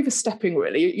 that's overstepping,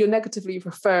 really. You're negatively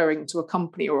referring to a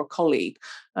company or a colleague.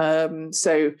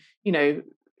 So,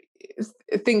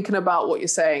 thinking about what you're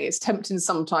saying, it's tempting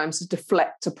sometimes to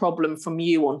deflect a problem from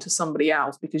you onto somebody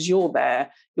else, because you're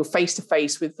there, you're face to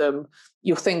face with them,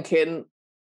 you're thinking,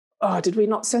 oh, did we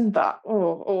not send that?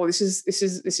 Oh, this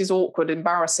is awkward,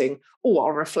 embarrassing. Oh,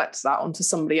 I'll reflect that onto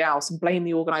somebody else and blame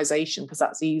the organisation because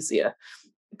that's easier.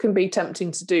 It can be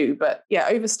tempting to do, but yeah,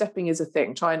 overstepping is a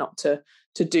thing. Try not to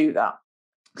do that.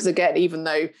 Because again, even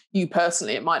though you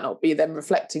personally, it might not be them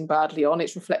reflecting badly on,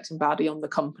 it's reflecting badly on the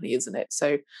company, isn't it?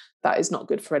 So that is not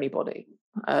good for anybody.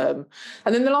 And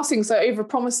then the last thing, so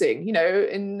over-promising,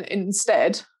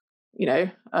 instead,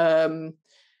 with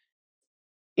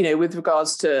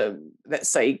regards to, let's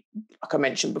say, like I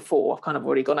mentioned before, I've kind of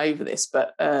already gone over this,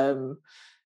 but a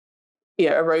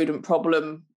rodent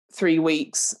problem, 3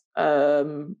 weeks,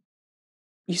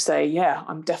 you say, yeah,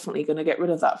 I'm definitely going to get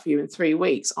rid of that for you in 3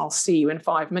 weeks. I'll see you in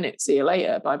 5 minutes. See you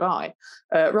later. Bye-bye.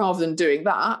 Rather than doing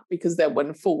that, because then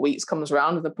when 4 weeks comes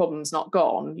around and the problem's not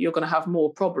gone, you're going to have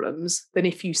more problems than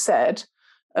if you said,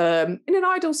 in an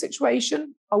ideal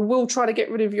situation, I will try to get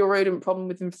rid of your rodent problem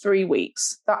within 3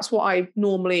 weeks. That's what I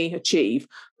normally achieve.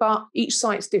 But each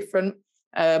site's different.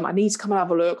 I need to come and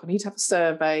have a look. I need to have a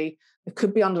survey. There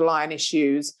could be underlying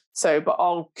issues. But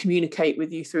I'll communicate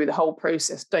with you through the whole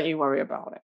process. Don't you worry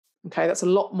about it. Okay, that's a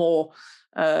lot more,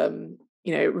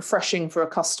 refreshing for a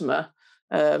customer.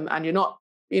 And you're not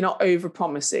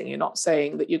over-promising. You're not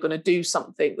saying that you're going to do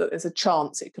something that there's a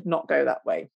chance it could not go that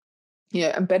way.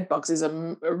 Yeah, and bed bugs is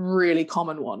a really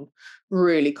common one,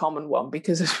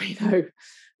 because as we know,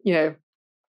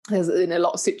 there's in a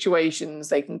lot of situations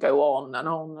they can go on and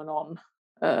on and on.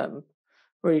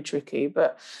 Really tricky,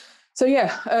 but so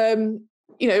yeah. And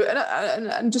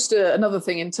just another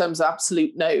thing in terms of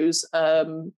absolute no's,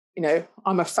 I'm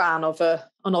a fan of an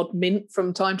odd mint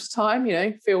from time to time,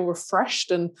 feel refreshed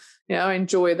and, I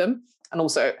enjoy them. And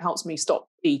also it helps me stop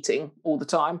eating all the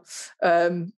time.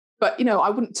 But, I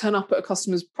wouldn't turn up at a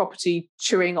customer's property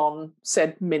chewing on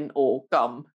said mint or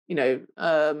gum,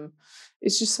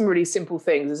 it's just some really simple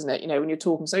things, isn't it? When you're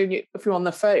talking, so if you're on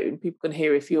the phone, people can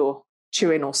hear if you're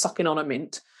chewing or sucking on a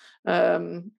mint.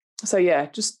 So yeah,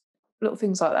 just little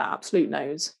things like that, absolute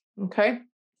no's. Okay.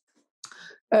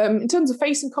 In terms of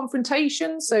facing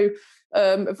confrontation, so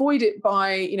avoid it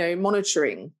by,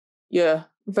 monitoring your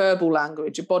verbal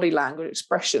language, your body language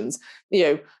expressions.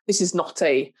 This is not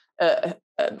a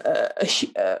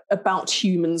about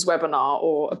humans webinar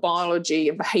or a biology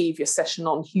and behavior session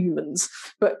on humans,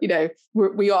 but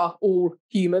we are all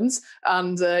humans,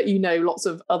 and lots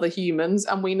of other humans,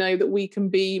 and we know that we can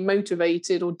be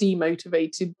motivated or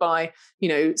demotivated by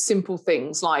simple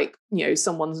things like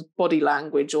someone's body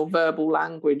language or verbal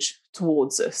language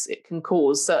towards us. It can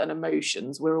cause certain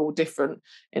emotions. We're all different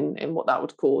in what that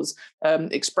would cause.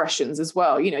 Expressions as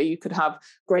well. You could have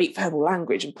great verbal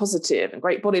language and positive and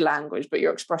great body language, but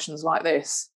your expressions like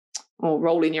this or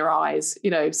rolling your eyes,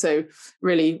 so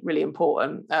really, really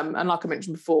important. And like I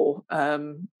mentioned before,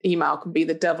 email can be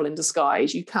the devil in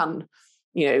disguise. You can,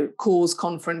 cause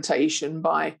confrontation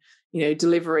by,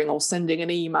 delivering or sending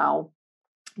an email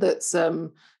that's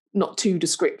not too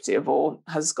descriptive or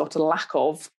has got a lack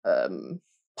of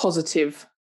positive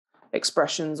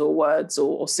expressions or words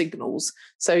or signals.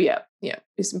 So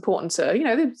it's important to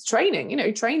there's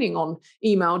training on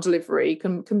email delivery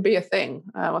can be a thing.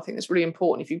 I think that's really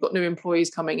important. If you've got new employees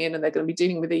coming in and they're going to be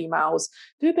dealing with emails,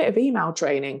 do a bit of email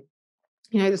training,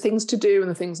 the things to do and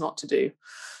the things not to do.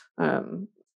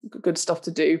 Good stuff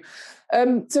to do.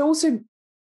 So also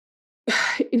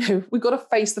we've got to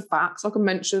face the facts. Like I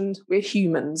mentioned, we're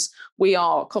humans. We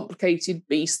are complicated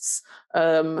beasts.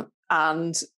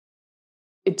 And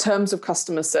in terms of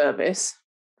customer service,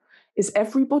 is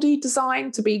everybody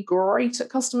designed to be great at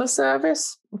customer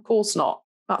service? Of course not.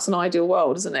 That's an ideal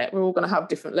world, isn't it? We're all going to have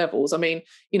different levels. I mean,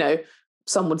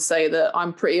 some would say that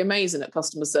I'm pretty amazing at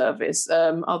customer service.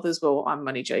 Others, well, I'm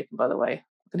only joking, by the way.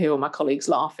 I can hear all my colleagues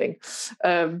laughing.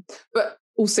 But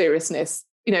all seriousness,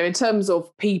 in terms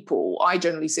of people, I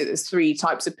generally see there's 3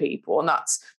 types of people, and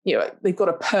that's, they've got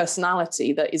a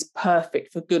personality that is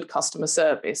perfect for good customer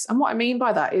service. And what I mean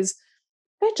by that is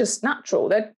they're just natural.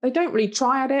 They don't really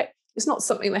try at it. It's not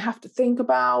something they have to think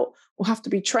about or have to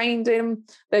be trained in.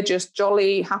 They're just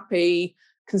jolly, happy,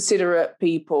 considerate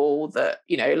people that,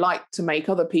 like to make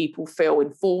other people feel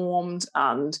informed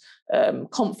and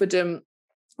confident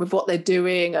with what they're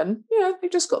doing. And,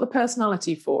 they've just got the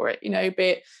personality for it, be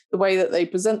it the way that they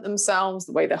present themselves,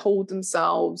 the way they hold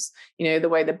themselves, the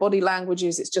way their body language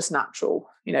is. It's just natural.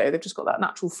 They've just got that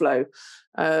natural flow.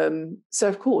 So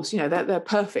of course, they're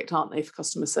perfect, aren't they, for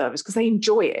customer service, because they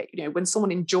enjoy it. When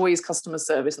someone enjoys customer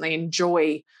service and they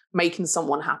enjoy making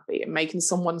someone happy and making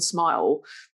someone smile,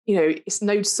 it's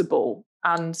noticeable,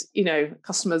 and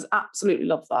customers absolutely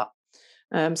love that.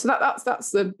 So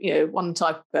that's the one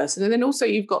type of person. And then also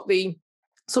you've got the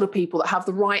sort of people that have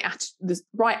the right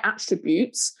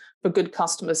attributes for good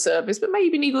customer service, but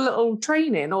maybe need a little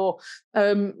training, or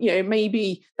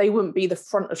maybe they wouldn't be the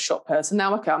front of shop person.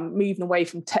 Now, okay, I'm moving away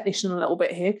from technician a little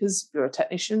bit here, because you're a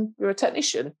technician.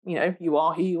 You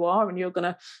are who you are, and you're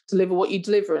going to deliver what you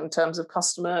deliver in terms of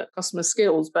customer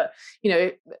skills. But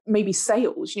maybe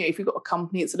sales. If you've got a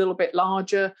company that's a little bit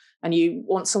larger and you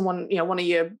want someone, one of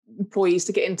your employees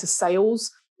to get into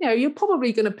sales, you're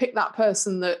probably going to pick that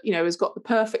person that, has got the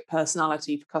perfect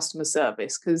personality for customer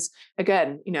service, because,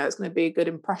 again, it's going to be a good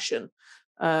impression.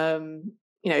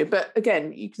 But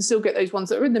again, you can still get those ones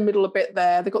that are in the middle a bit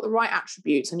there. They've got the right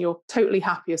attributes and you're totally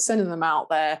happy of sending them out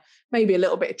there. Maybe a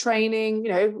little bit of training,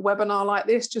 webinar like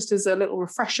this, just as a little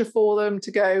refresher for them to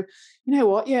go,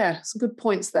 what? Yeah, some good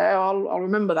points there. I'll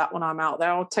remember that when I'm out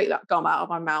there. I'll take that gum out of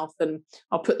my mouth and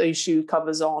I'll put those shoe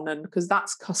covers on, and because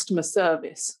that's customer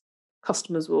service.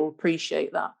 Customers will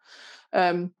appreciate that.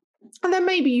 And then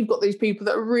maybe you've got those people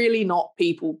that are really not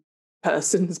people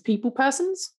persons.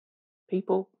 I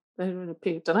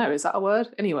don't know, is that a word?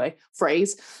 Anyway,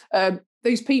 phrase.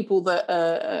 Those people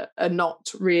that are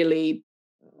not really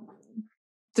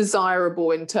desirable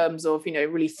in terms of,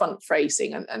 really front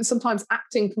facing. And sometimes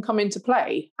acting can come into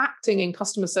play. Acting in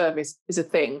customer service is a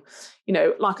thing.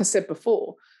 Like I said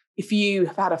before, if you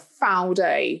have had a foul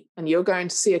day and you're going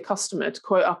to see a customer to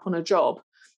quote up on a job,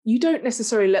 you don't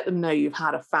necessarily let them know you've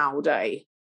had a foul day.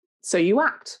 So you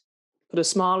act, put a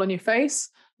smile on your face.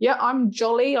 Yeah, I'm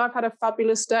jolly. I've had a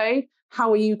fabulous day.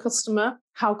 How are you, customer?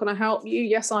 How can I help you?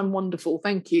 Yes, I'm wonderful.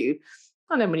 Thank you.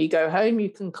 And then when you go home, you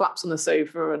can collapse on the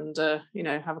sofa and,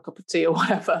 have a cup of tea or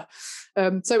whatever.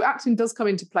 So acting does come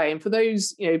into play. And for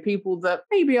those, people that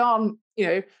maybe aren't,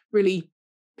 really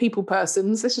people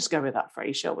persons, let's just go with that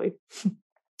phrase, shall we?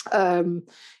 Again,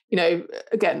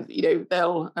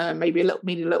 they'll maybe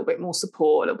need a little bit more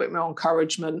support, a little bit more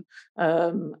encouragement.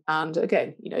 And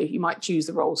again, you might choose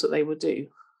the roles that they would do.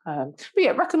 But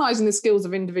yeah, recognizing the skills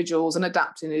of individuals and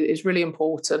adapting is really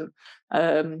important,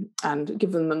 and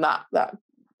giving them that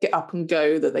get up and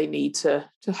go that they need to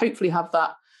hopefully have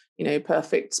that,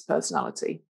 perfect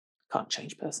personality. can't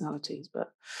change personalities,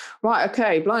 but right,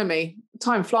 okay, blimey,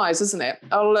 time flies, doesn't it?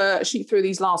 I'll shoot through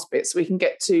these last bits so we can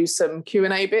get to some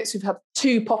Q&A bits. We've had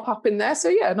 2 pop up in there, so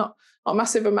yeah, not a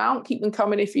massive amount. Keep them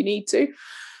coming if you need to.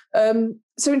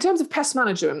 So in terms of pest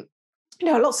management,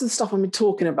 lots of the stuff I've been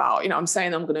talking about, I'm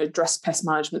saying I'm going to address pest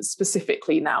management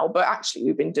specifically now, but actually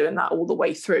we've been doing that all the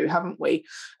way through, haven't we?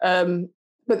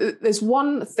 But there's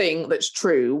one thing that's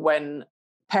true when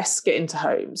pests get into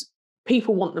homes.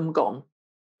 People want them gone,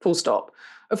 full stop.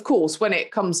 Of course, when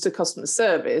it comes to customer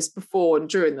service before and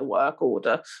during the work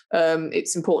order,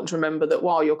 it's important to remember that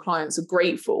while your clients are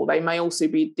grateful, they may also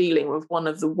be dealing with one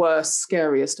of the worst,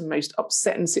 scariest and most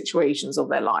upsetting situations of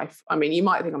their life. I mean, you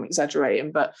might think I'm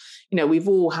exaggerating, but, we've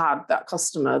all had that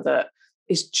customer that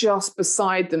is just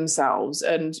beside themselves.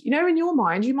 And, in your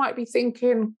mind, you might be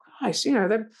thinking, Christ,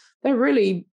 they're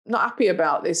really not happy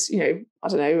about this,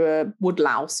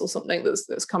 woodlouse or something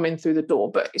that's come in through the door.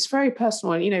 But it's very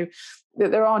personal. And, that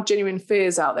there are genuine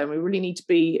fears out there. And we really need to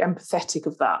be empathetic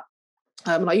of that.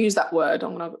 And I use that word.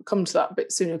 I'm going to come to that a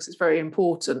bit sooner because it's very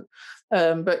important.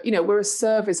 But, we're a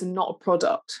service and not a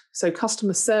product. So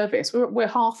customer service, we're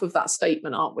half of that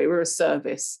statement, aren't we? We're a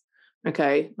service.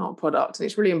 Okay, not a product. And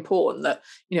it's really important that,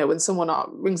 when someone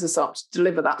rings us up to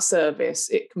deliver that service,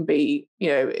 it can be,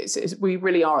 we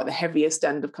really are at the heaviest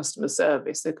end of customer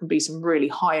service. There can be some really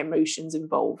high emotions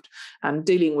involved, and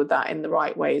dealing with that in the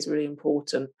right way is really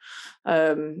important.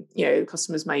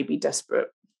 Customers may be desperate.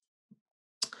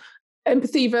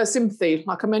 Empathy versus sympathy,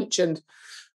 like I mentioned.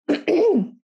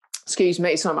 Excuse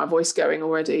me, sorry, my voice going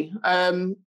already.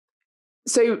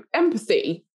 So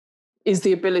empathy is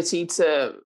the ability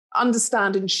to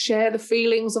understand and share the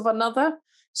feelings of another.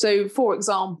 So, for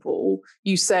example,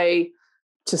 you say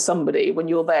to somebody when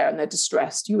you're there and they're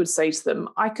distressed, you would say to them,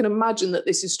 I can imagine that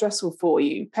this is stressful for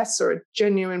you. Pests are a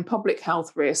genuine public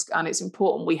health risk and it's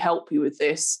important we help you with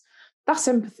this. That's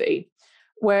empathy.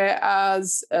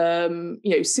 Whereas,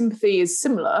 sympathy is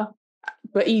similar,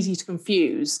 but easy to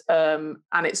confuse, and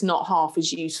it's not half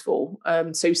as useful.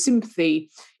 So sympathy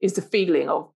is the feeling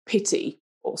of pity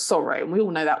or sorrow. And we all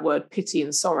know that word pity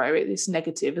and sorrow, it's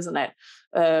negative, isn't it?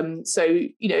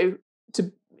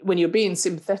 When you're being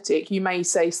sympathetic, you may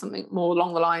say something more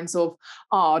along the lines of,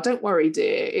 don't worry,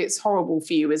 dear, it's horrible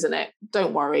for you, isn't it?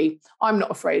 Don't worry, I'm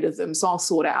not afraid of them, so I'll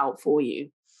sort it out for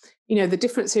you. The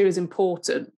difference here is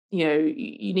important.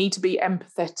 You need to be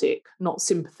empathetic, not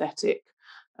sympathetic.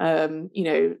 Let them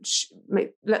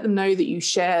know that you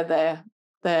share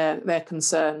their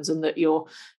concerns and that you're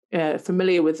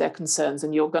familiar with their concerns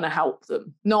and you're going to help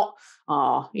them. Not,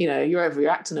 you're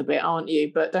overreacting a bit, aren't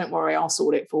you? But don't worry, I'll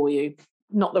sort it for you.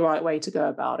 Not the right way to go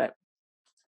about it.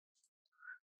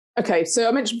 Okay, so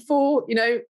I mentioned before,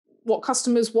 what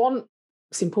customers want.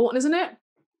 It's important, isn't it?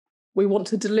 We want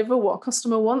to deliver what a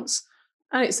customer wants,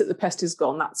 and it's that the pest is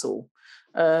gone, that's all.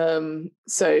 And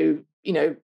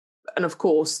of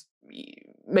course,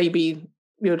 maybe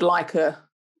you'd like a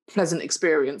pleasant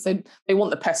experience. They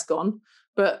want the pest gone,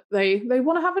 but they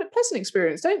want to have a pleasant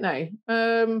experience, don't they?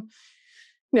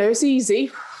 It's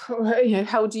easy.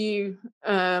 How you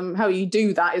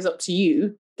do that is up to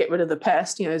you. Get rid of the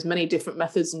pest. There's many different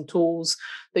methods and tools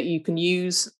that you can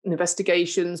use in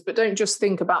investigations, but don't just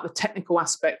think about the technical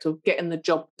aspect of getting the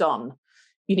job done.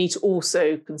 You need to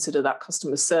also consider that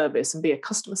customer service and be a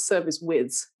customer service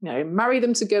whiz. Marry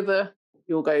them together,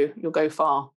 you'll go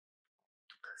far.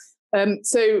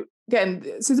 So again,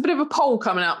 so there's a bit of a poll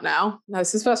coming up now.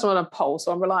 This is the first one on a poll,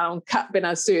 so I'm relying on Kat being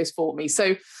as serious for me.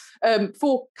 So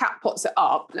before Kat pots it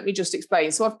up, let me just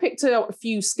explain. So I've picked out a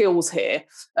few skills here.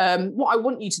 What I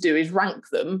want you to do is rank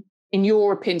them in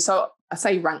your opinion. So I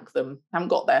say rank them, I haven't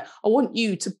got there. I want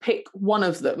you to pick one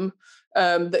of them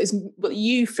that is what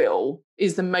you feel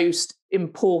is the most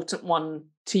important one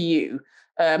to you.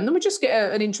 Then we just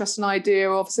get an interesting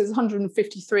idea of, so there's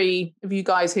 153 of you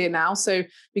guys here now, so it'd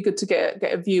be good to get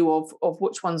a view of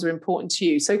which ones are important to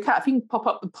you. So Kat, if you can pop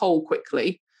up the poll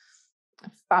quickly.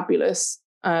 Fabulous.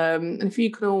 And if you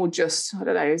can all just, I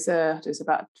don't know, there's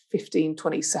about 15,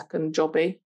 20-second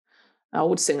jobby. I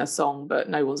would sing a song, but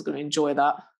no one's going to enjoy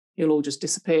that. You'll all just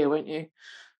disappear, won't you?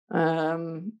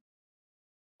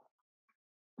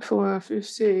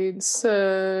 4:15.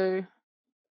 So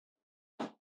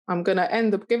I'm going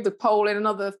to give the poll in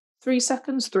another 3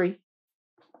 seconds. 3,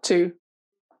 2,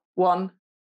 1.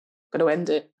 Going to end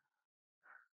it.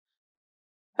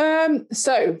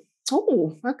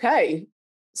 Okay.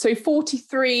 So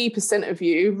 43% of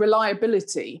you,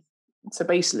 reliability. So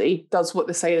basically does what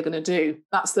they say they're going to do.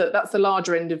 That's the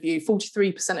larger end of you.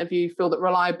 43% of you feel that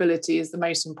reliability is the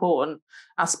most important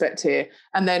aspect here.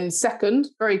 And then second,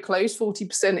 very close,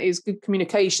 40% is good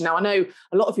communication. Now, I know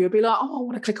a lot of you will be like, oh, I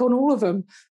want to click on all of them.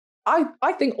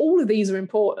 I think all of these are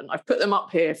important. I've put them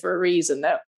up here for a reason.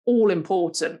 They're all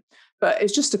important. But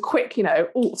it's just a quick,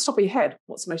 top of your head,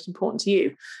 what's most important to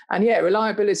you? And yeah,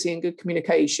 reliability and good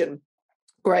communication.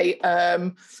 Great.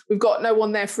 We've got no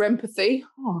one there for empathy.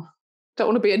 Oh, don't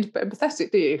want to be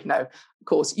empathetic, do you? No, of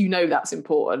course, that's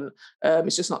important.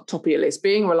 It's just not top of your list.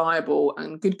 Being reliable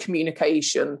and good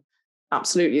communication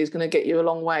absolutely is going to get you a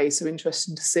long way. So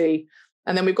interesting to see.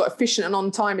 And then we've got efficient and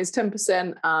on time is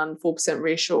 10% and 4%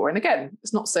 reassure. And again,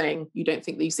 it's not saying you don't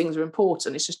think these things are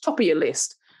important. It's just top of your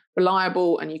list.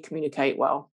 Reliable and you communicate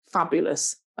well.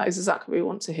 Fabulous. That is exactly what we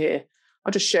want to hear.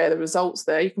 I'll just share the results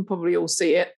there. You can probably all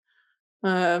see it.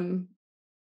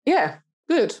 Yeah,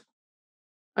 good.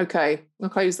 Okay, I'll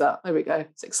close that. There we go.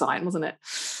 It's exciting, wasn't it?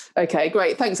 Okay,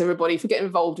 great. Thanks everybody for getting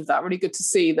involved with that. Really good to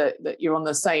see that you're on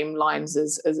the same lines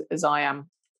as I am.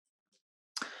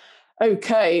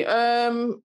 Okay,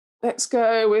 let's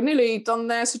go. We're nearly done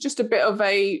there. So just a bit of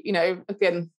a,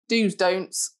 again, do's,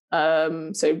 don'ts.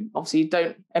 So obviously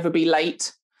don't ever be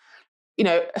late.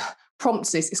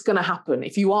 Promptness is going to happen.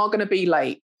 If you are going to be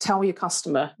late, tell your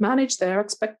customer, manage their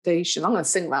expectations. I'm going to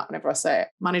sing that whenever I say it.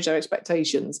 Manage their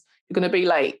expectations. You're going to be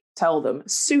late. Tell them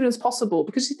as soon as possible,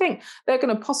 because you think they're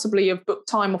going to possibly have booked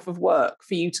time off of work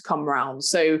for you to come round.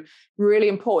 So really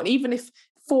important. Even if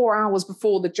 4 hours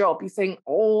before the job, you think,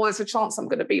 oh, there's a chance I'm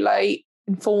going to be late,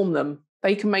 inform them.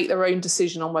 They can make their own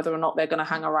decision on whether or not they're going to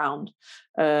hang around.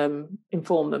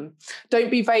 Inform them.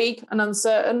 Don't be vague and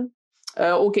uncertain.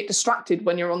 Or get distracted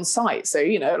when you're on site. So,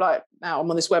 like now I'm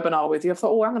on this webinar with you. I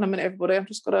thought, oh, hang on a minute, everybody. I've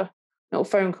just got a little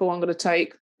phone call I'm going to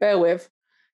take. Bear with.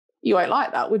 You won't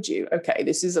like that, would you? Okay,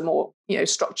 this is a more,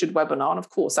 structured webinar. And of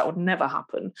course, that would never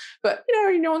happen. But,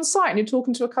 you're on site and you're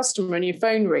talking to a customer and your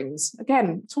phone rings.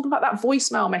 Again, talk about that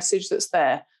voicemail message that's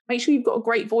there. Make sure you've got a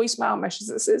great voicemail message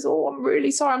that says, oh, I'm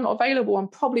really sorry, I'm not available. I'm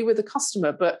probably with a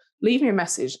customer, but leave me a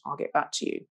message. I'll get back to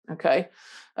you. Okay.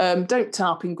 Don't turn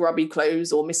up in grubby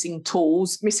clothes or missing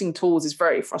tools. Missing tools is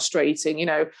very frustrating.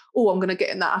 I'm going to get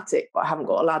in that attic, but I haven't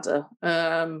got a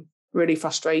ladder. Really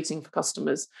frustrating for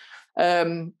customers.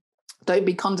 Don't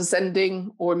be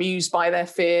condescending or amused by their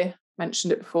fear.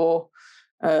 Mentioned it before.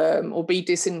 Or be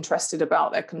disinterested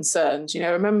about their concerns.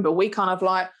 Remember, we kind of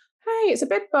like, hey, it's a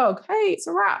bed bug. Hey, it's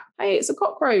a rat. Hey, it's a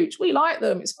cockroach. We like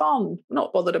them. It's fun. We're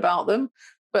not bothered about them.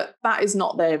 But that is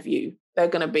not their view. They're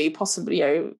going to be possibly,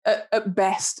 at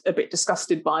best, a bit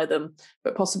disgusted by them,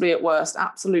 but possibly at worst,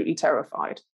 absolutely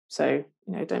terrified. So,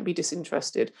 don't be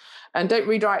disinterested and don't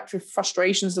redirect your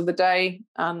frustrations of the day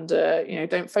and,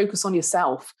 don't focus on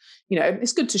yourself.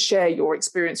 It's good to share your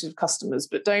experience with customers,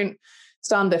 but don't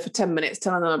stand there for 10 minutes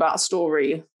telling them about a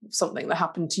story of something that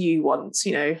happened to you once.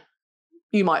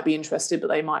 You might be interested, but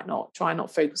they might not. Try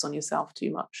not focus on yourself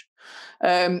too much.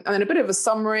 And then a bit of a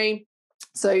summary.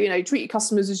 So, treat your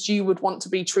customers as you would want to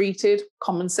be treated.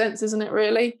 Common sense, isn't it,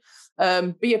 really?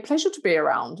 Be a pleasure to be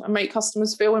around and make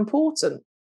customers feel important.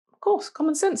 Of course,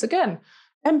 common sense again.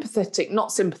 Empathetic,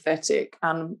 not sympathetic.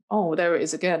 And, there it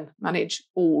is again. Manage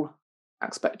all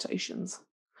expectations.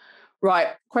 Right,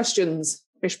 questions.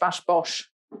 Bish, bash, bosh.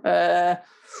 Got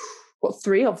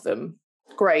 3 of them.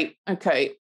 Great,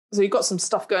 okay. So you've got some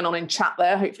stuff going on in chat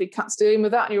there. Hopefully Kat's dealing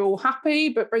with that and you're all happy,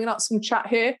 but bringing up some chat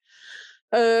here.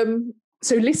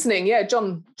 So listening,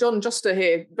 John Joster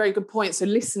here, very good point. So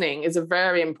listening is a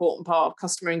very important part of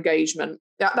customer engagement.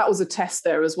 That was a test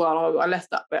there as well. I left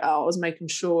that bit out. I was making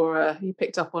sure you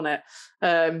picked up on it.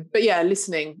 But yeah,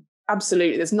 listening,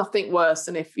 absolutely. There's nothing worse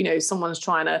than if, someone's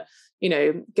trying to,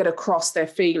 get across their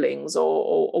feelings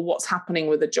or what's happening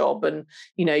with a job and,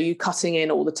 you cutting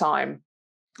in all the time.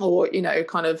 Or,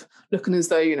 kind of looking as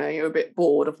though, you're a bit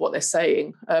bored of what they're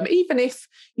saying. Even if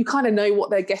you kind of know what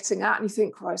they're getting at and you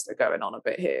think, Christ, they're going on a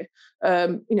bit here.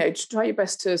 Just try your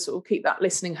best to sort of keep that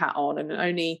listening hat on and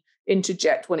only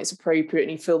interject when it's appropriate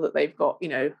and you feel that they've got,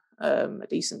 a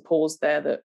decent pause there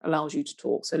that allows you to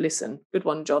talk. So listen. Good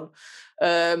one, John.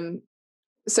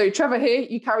 So Trevor here,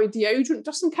 you carry deodorant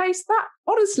just in case. That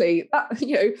honestly,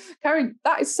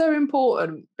 that is so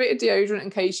important. Bit of deodorant in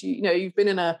case you've been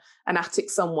in an attic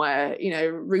somewhere,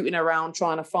 rooting around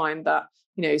trying to find that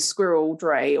squirrel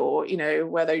dray or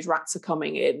where those rats are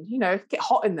coming in. Get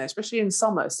hot in there, especially in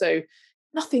summer. So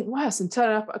nothing worse than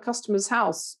turning up at a customer's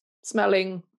house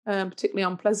smelling particularly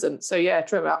unpleasant. So yeah,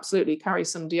 Trevor, absolutely carry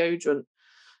some deodorant.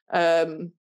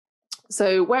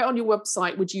 So where on your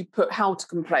website would you put how to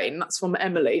complain? That's from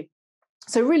Emily.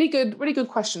 So really good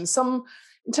question. Some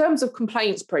in terms of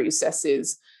complaints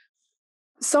processes,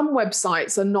 some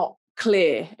websites are not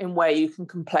clear in where you can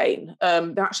complain.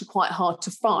 They're actually quite hard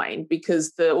to find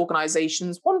because the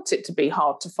organisations want it to be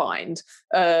hard to find,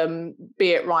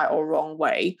 be it right or wrong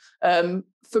way.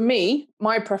 For me,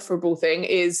 my preferable thing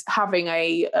is having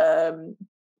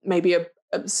maybe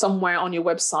somewhere on your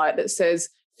website that says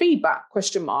feedback ?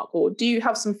 Or do you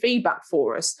have some feedback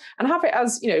for us? And have it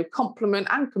as, compliment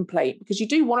and complaint, because you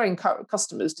do want to encourage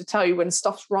customers to tell you when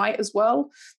stuff's right as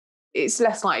well. It's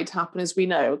less likely to happen, as we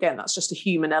know. Again, that's just a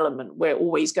human element. We're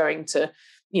always going to,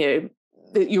 you're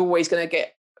always going to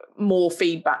get more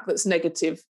feedback that's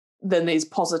negative than is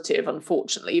positive,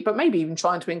 unfortunately. But maybe even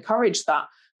trying to encourage that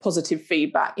positive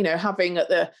feedback, having at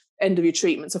the end of your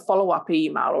treatments a follow-up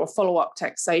email or a follow-up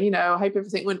text saying, I hope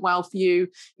everything went well for you.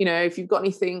 If you've got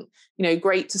anything,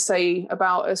 great to say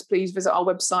about us, please visit our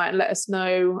website and let us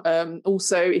know.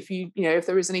 Also, if if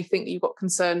there is anything that you've got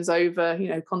concerns over,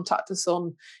 contact us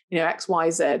on,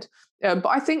 XYZ. But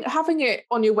I think having it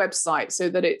on your website so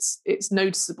that it's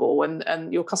noticeable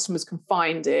and your customers can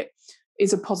find it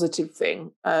is a positive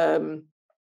thing.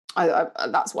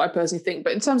 That's what I personally think.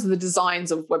 But in terms of the designs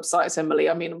of websites, Emily,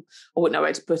 I wouldn't know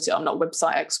where to put it. I'm not a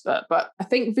website expert, but I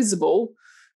think visible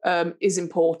is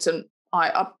important.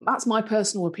 That's my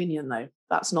personal opinion, though.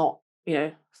 That's not,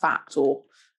 fact, or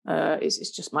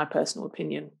it's just my personal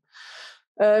opinion.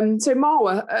 So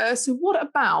Marwa, so what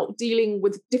about dealing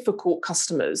with difficult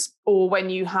customers, or when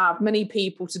you have many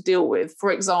people to deal with?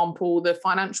 For example, the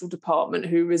financial department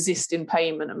who resist in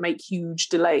payment and make huge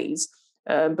delays.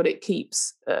 But it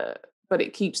keeps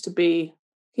to be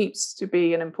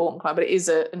an important client. But it is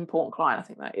an important client, I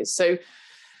think that is. So,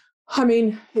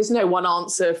 there's no one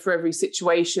answer for every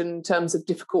situation in terms of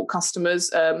difficult customers.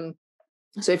 So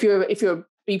if you're a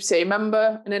BPCA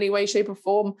member in any way, shape, or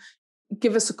form,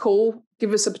 give us a call.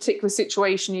 Give us a particular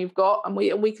situation you've got, and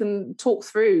we can talk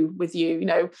through with you.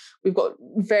 We've got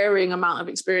varying amount of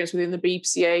experience within the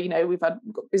BPCA. We've got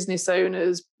business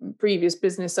owners, previous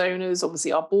business owners,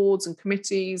 obviously our boards and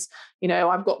committees.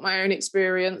 I've got my own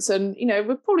experience, and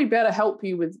we'll probably be able to help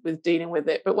you with dealing with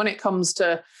it. But when it comes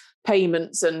to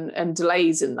payments and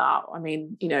delays in that,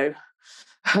 when it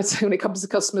comes to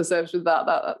customer service with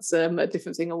that's a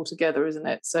different thing altogether, isn't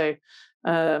it? So.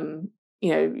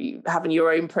 Having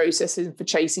your own processes for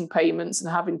chasing payments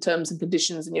and having terms and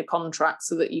conditions in your contract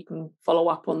so that you can follow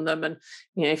up on them. And,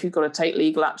 if you've got to take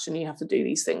legal action, you have to do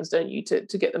these things, don't you,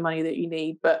 to get the money that you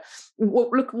need. But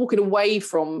walking away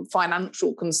from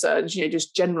financial concerns,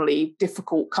 just generally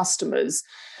difficult customers,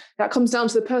 that comes down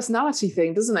to the personality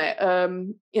thing, doesn't it?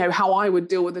 How I would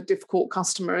deal with a difficult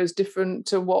customer is different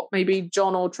to what maybe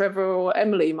John or Trevor or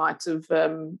Emily might have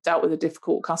dealt with a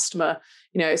difficult customer.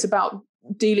 It's about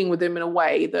dealing with them in a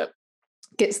way that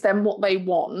gets them what they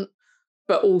want,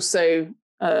 but also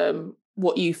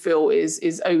what you feel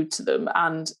is owed to them.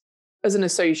 And as an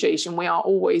association, we are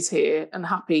always here and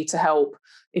happy to help.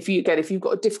 If you've got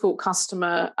a difficult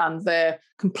customer and they're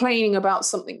complaining about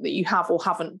something that you have or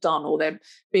haven't done, or they're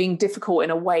being difficult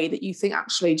in a way that you think,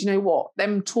 actually, do you know what?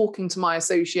 Them talking to my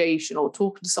association or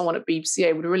talking to someone at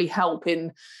BPCA would really help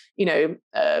in,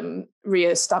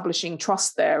 re-establishing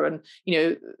trust there, and,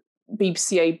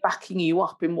 BPCA backing you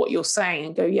up in what you're saying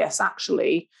and go, yes,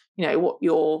 actually, what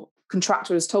your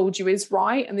contractor has told you is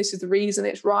right, and this is the reason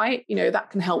it's right. That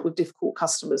can help with difficult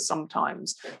customers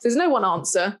sometimes. So there's no one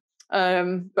answer,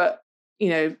 but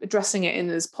addressing it in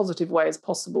as positive way as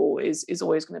possible is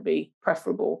always going to be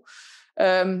preferable.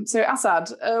 So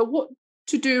Asad, what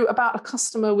to do about a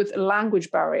customer with a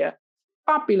language barrier?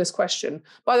 Fabulous question.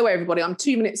 By the way, everybody, I'm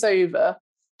 2 minutes over.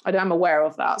 I am aware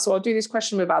of that. So I'll do this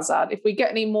question with Azad. If we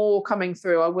get any more coming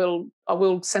through, I will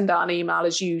send out an email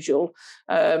as usual,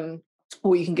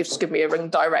 or you can just give me a ring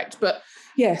direct. But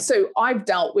yeah, so I've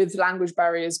dealt with language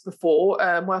barriers before,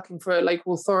 working for a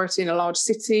local authority in a large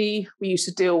city. We used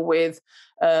to deal with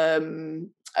high-rise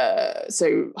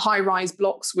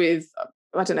blocks with,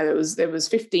 I don't know, there was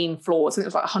 15 floors. I think there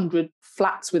was like 100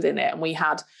 flats within it, and we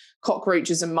had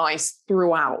cockroaches and mice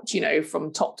throughout,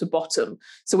 from top to bottom.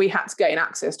 So we had to gain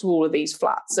access to all of these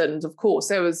flats. And of course,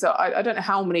 there was, I don't know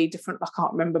how many different, I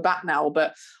can't remember back now,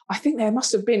 but I think there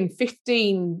must have been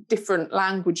 15 different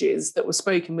languages that were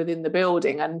spoken within the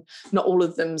building, and not all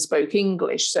of them spoke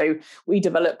English. So we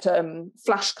developed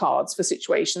flashcards for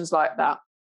situations like that.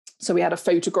 So we had a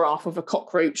photograph of a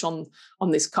cockroach on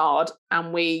this card,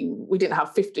 and we didn't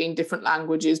have 15 different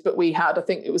languages, but we had, I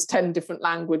think it was 10 different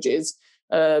languages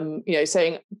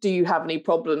saying, do you have any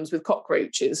problems with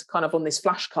cockroaches, kind of on this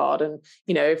flashcard? And,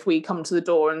 if we come to the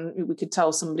door and we could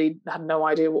tell somebody had no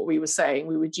idea what we were saying,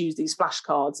 we would use these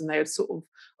flashcards and they would sort of,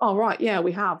 oh, right, yeah,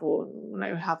 we have, or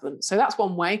no, we haven't. So that's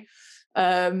one way.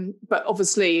 But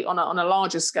obviously on a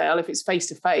larger scale, if it's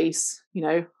face-to-face,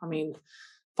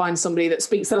 find somebody that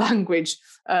speaks the language.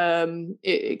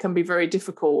 It can be very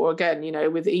difficult. Or again,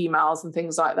 with emails and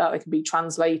things like that, they can be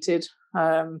translated.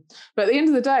 But at the end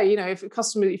of the day,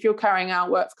 if you're carrying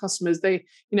out work for customers, they,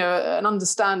 an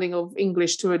understanding of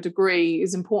English to a degree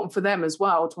is important for them as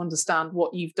well, to understand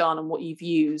what you've done and what you've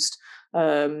used.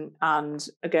 And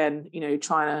again,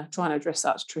 trying to address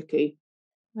that's tricky.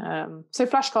 So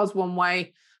flashcards one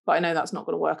way, but I know that's not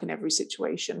going to work in every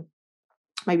situation.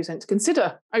 Maybe something to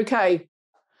consider. Okay.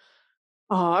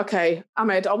 Oh, okay.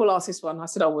 Ahmed, I will ask this one. I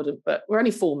said I wouldn't, but we're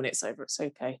only 4 minutes over. It's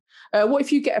okay. What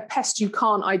if you get a pest you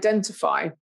can't identify?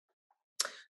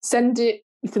 Send it.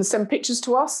 You can send pictures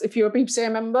to us. If you're a BPCA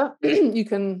member, you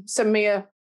can send me a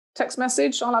text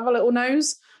message. I'll have a little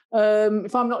nose.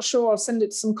 If I'm not sure, I'll send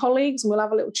it to some colleagues and we'll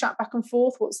have a little chat back and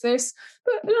forth. What's this?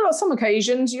 But on some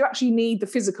occasions, you actually need the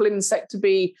physical insect to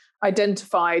be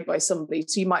identified by somebody.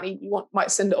 So you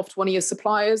might send it off to one of your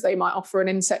suppliers. They might offer an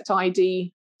insect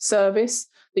ID service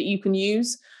that you can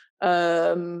use.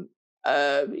 But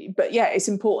yeah, it's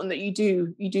important that you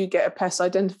do get a pest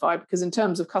identified, because in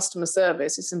terms of customer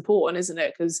service, it's important, isn't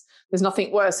it? Because there's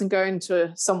nothing worse than going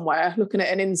to somewhere, looking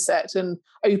at an insect and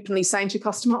openly saying to your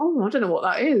customer, oh, I don't know what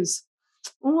that is.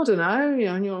 Oh, I don't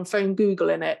know, and you're on phone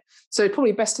Googling it. So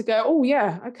probably best to go, oh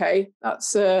yeah, okay,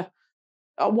 that's what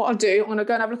I'll do. I'm going to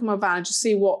go and have a look at my van and just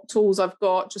see what tools I've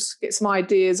got, just get some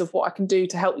ideas of what I can do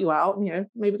to help you out.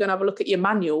 Maybe go and have a look at your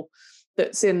manual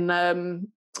that's in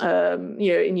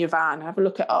in your van. Have a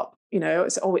look it up.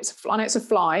 It's a fly. No, it's a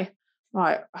fly.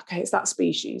 Right. Okay. It's that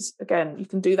species. Again, you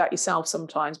can do that yourself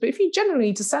sometimes. But if you generally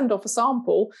need to send off a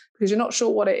sample because you're not sure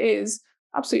what it is,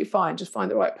 absolutely fine. Just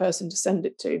find the right person to send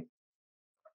it to.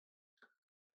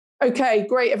 Okay,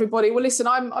 great, everybody. Well, listen,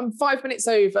 I'm 5 minutes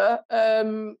over.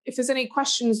 If there's any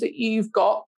questions that you've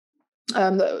got,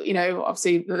 that,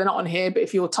 obviously they're not on here, but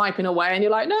if you're typing away and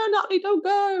you're like, no, Natalie, don't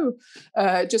go,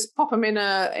 just pop them in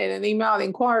an email, the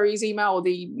inquiries email, or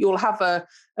you'll have a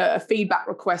feedback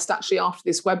request actually after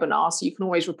this webinar, so you can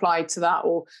always reply to that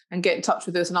and get in touch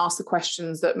with us and ask the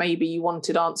questions that maybe you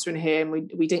wanted answering here and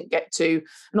we didn't get to.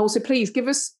 And also, please give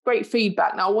us great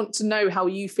feedback. Now, I want to know how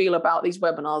you feel about these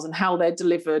webinars and how they're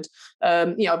delivered.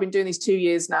 I've been doing these 2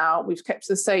 years now. We've kept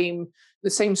the same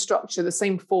structure, the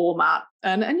same format.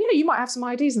 And you might have some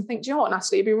ideas and think, do you know what,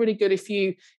 Natalie, it'd be really good if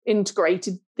you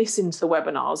integrated this into the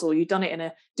webinars, or you've done it in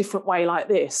a different way like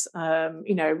this.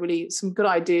 Really some good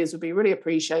ideas would be really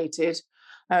appreciated.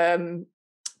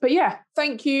 But yeah,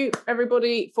 thank you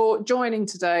everybody for joining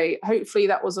today. Hopefully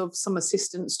that was of some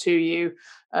assistance to you.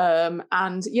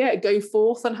 And yeah, go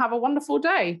forth and have a wonderful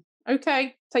day.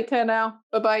 Okay, take care now.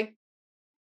 Bye-bye.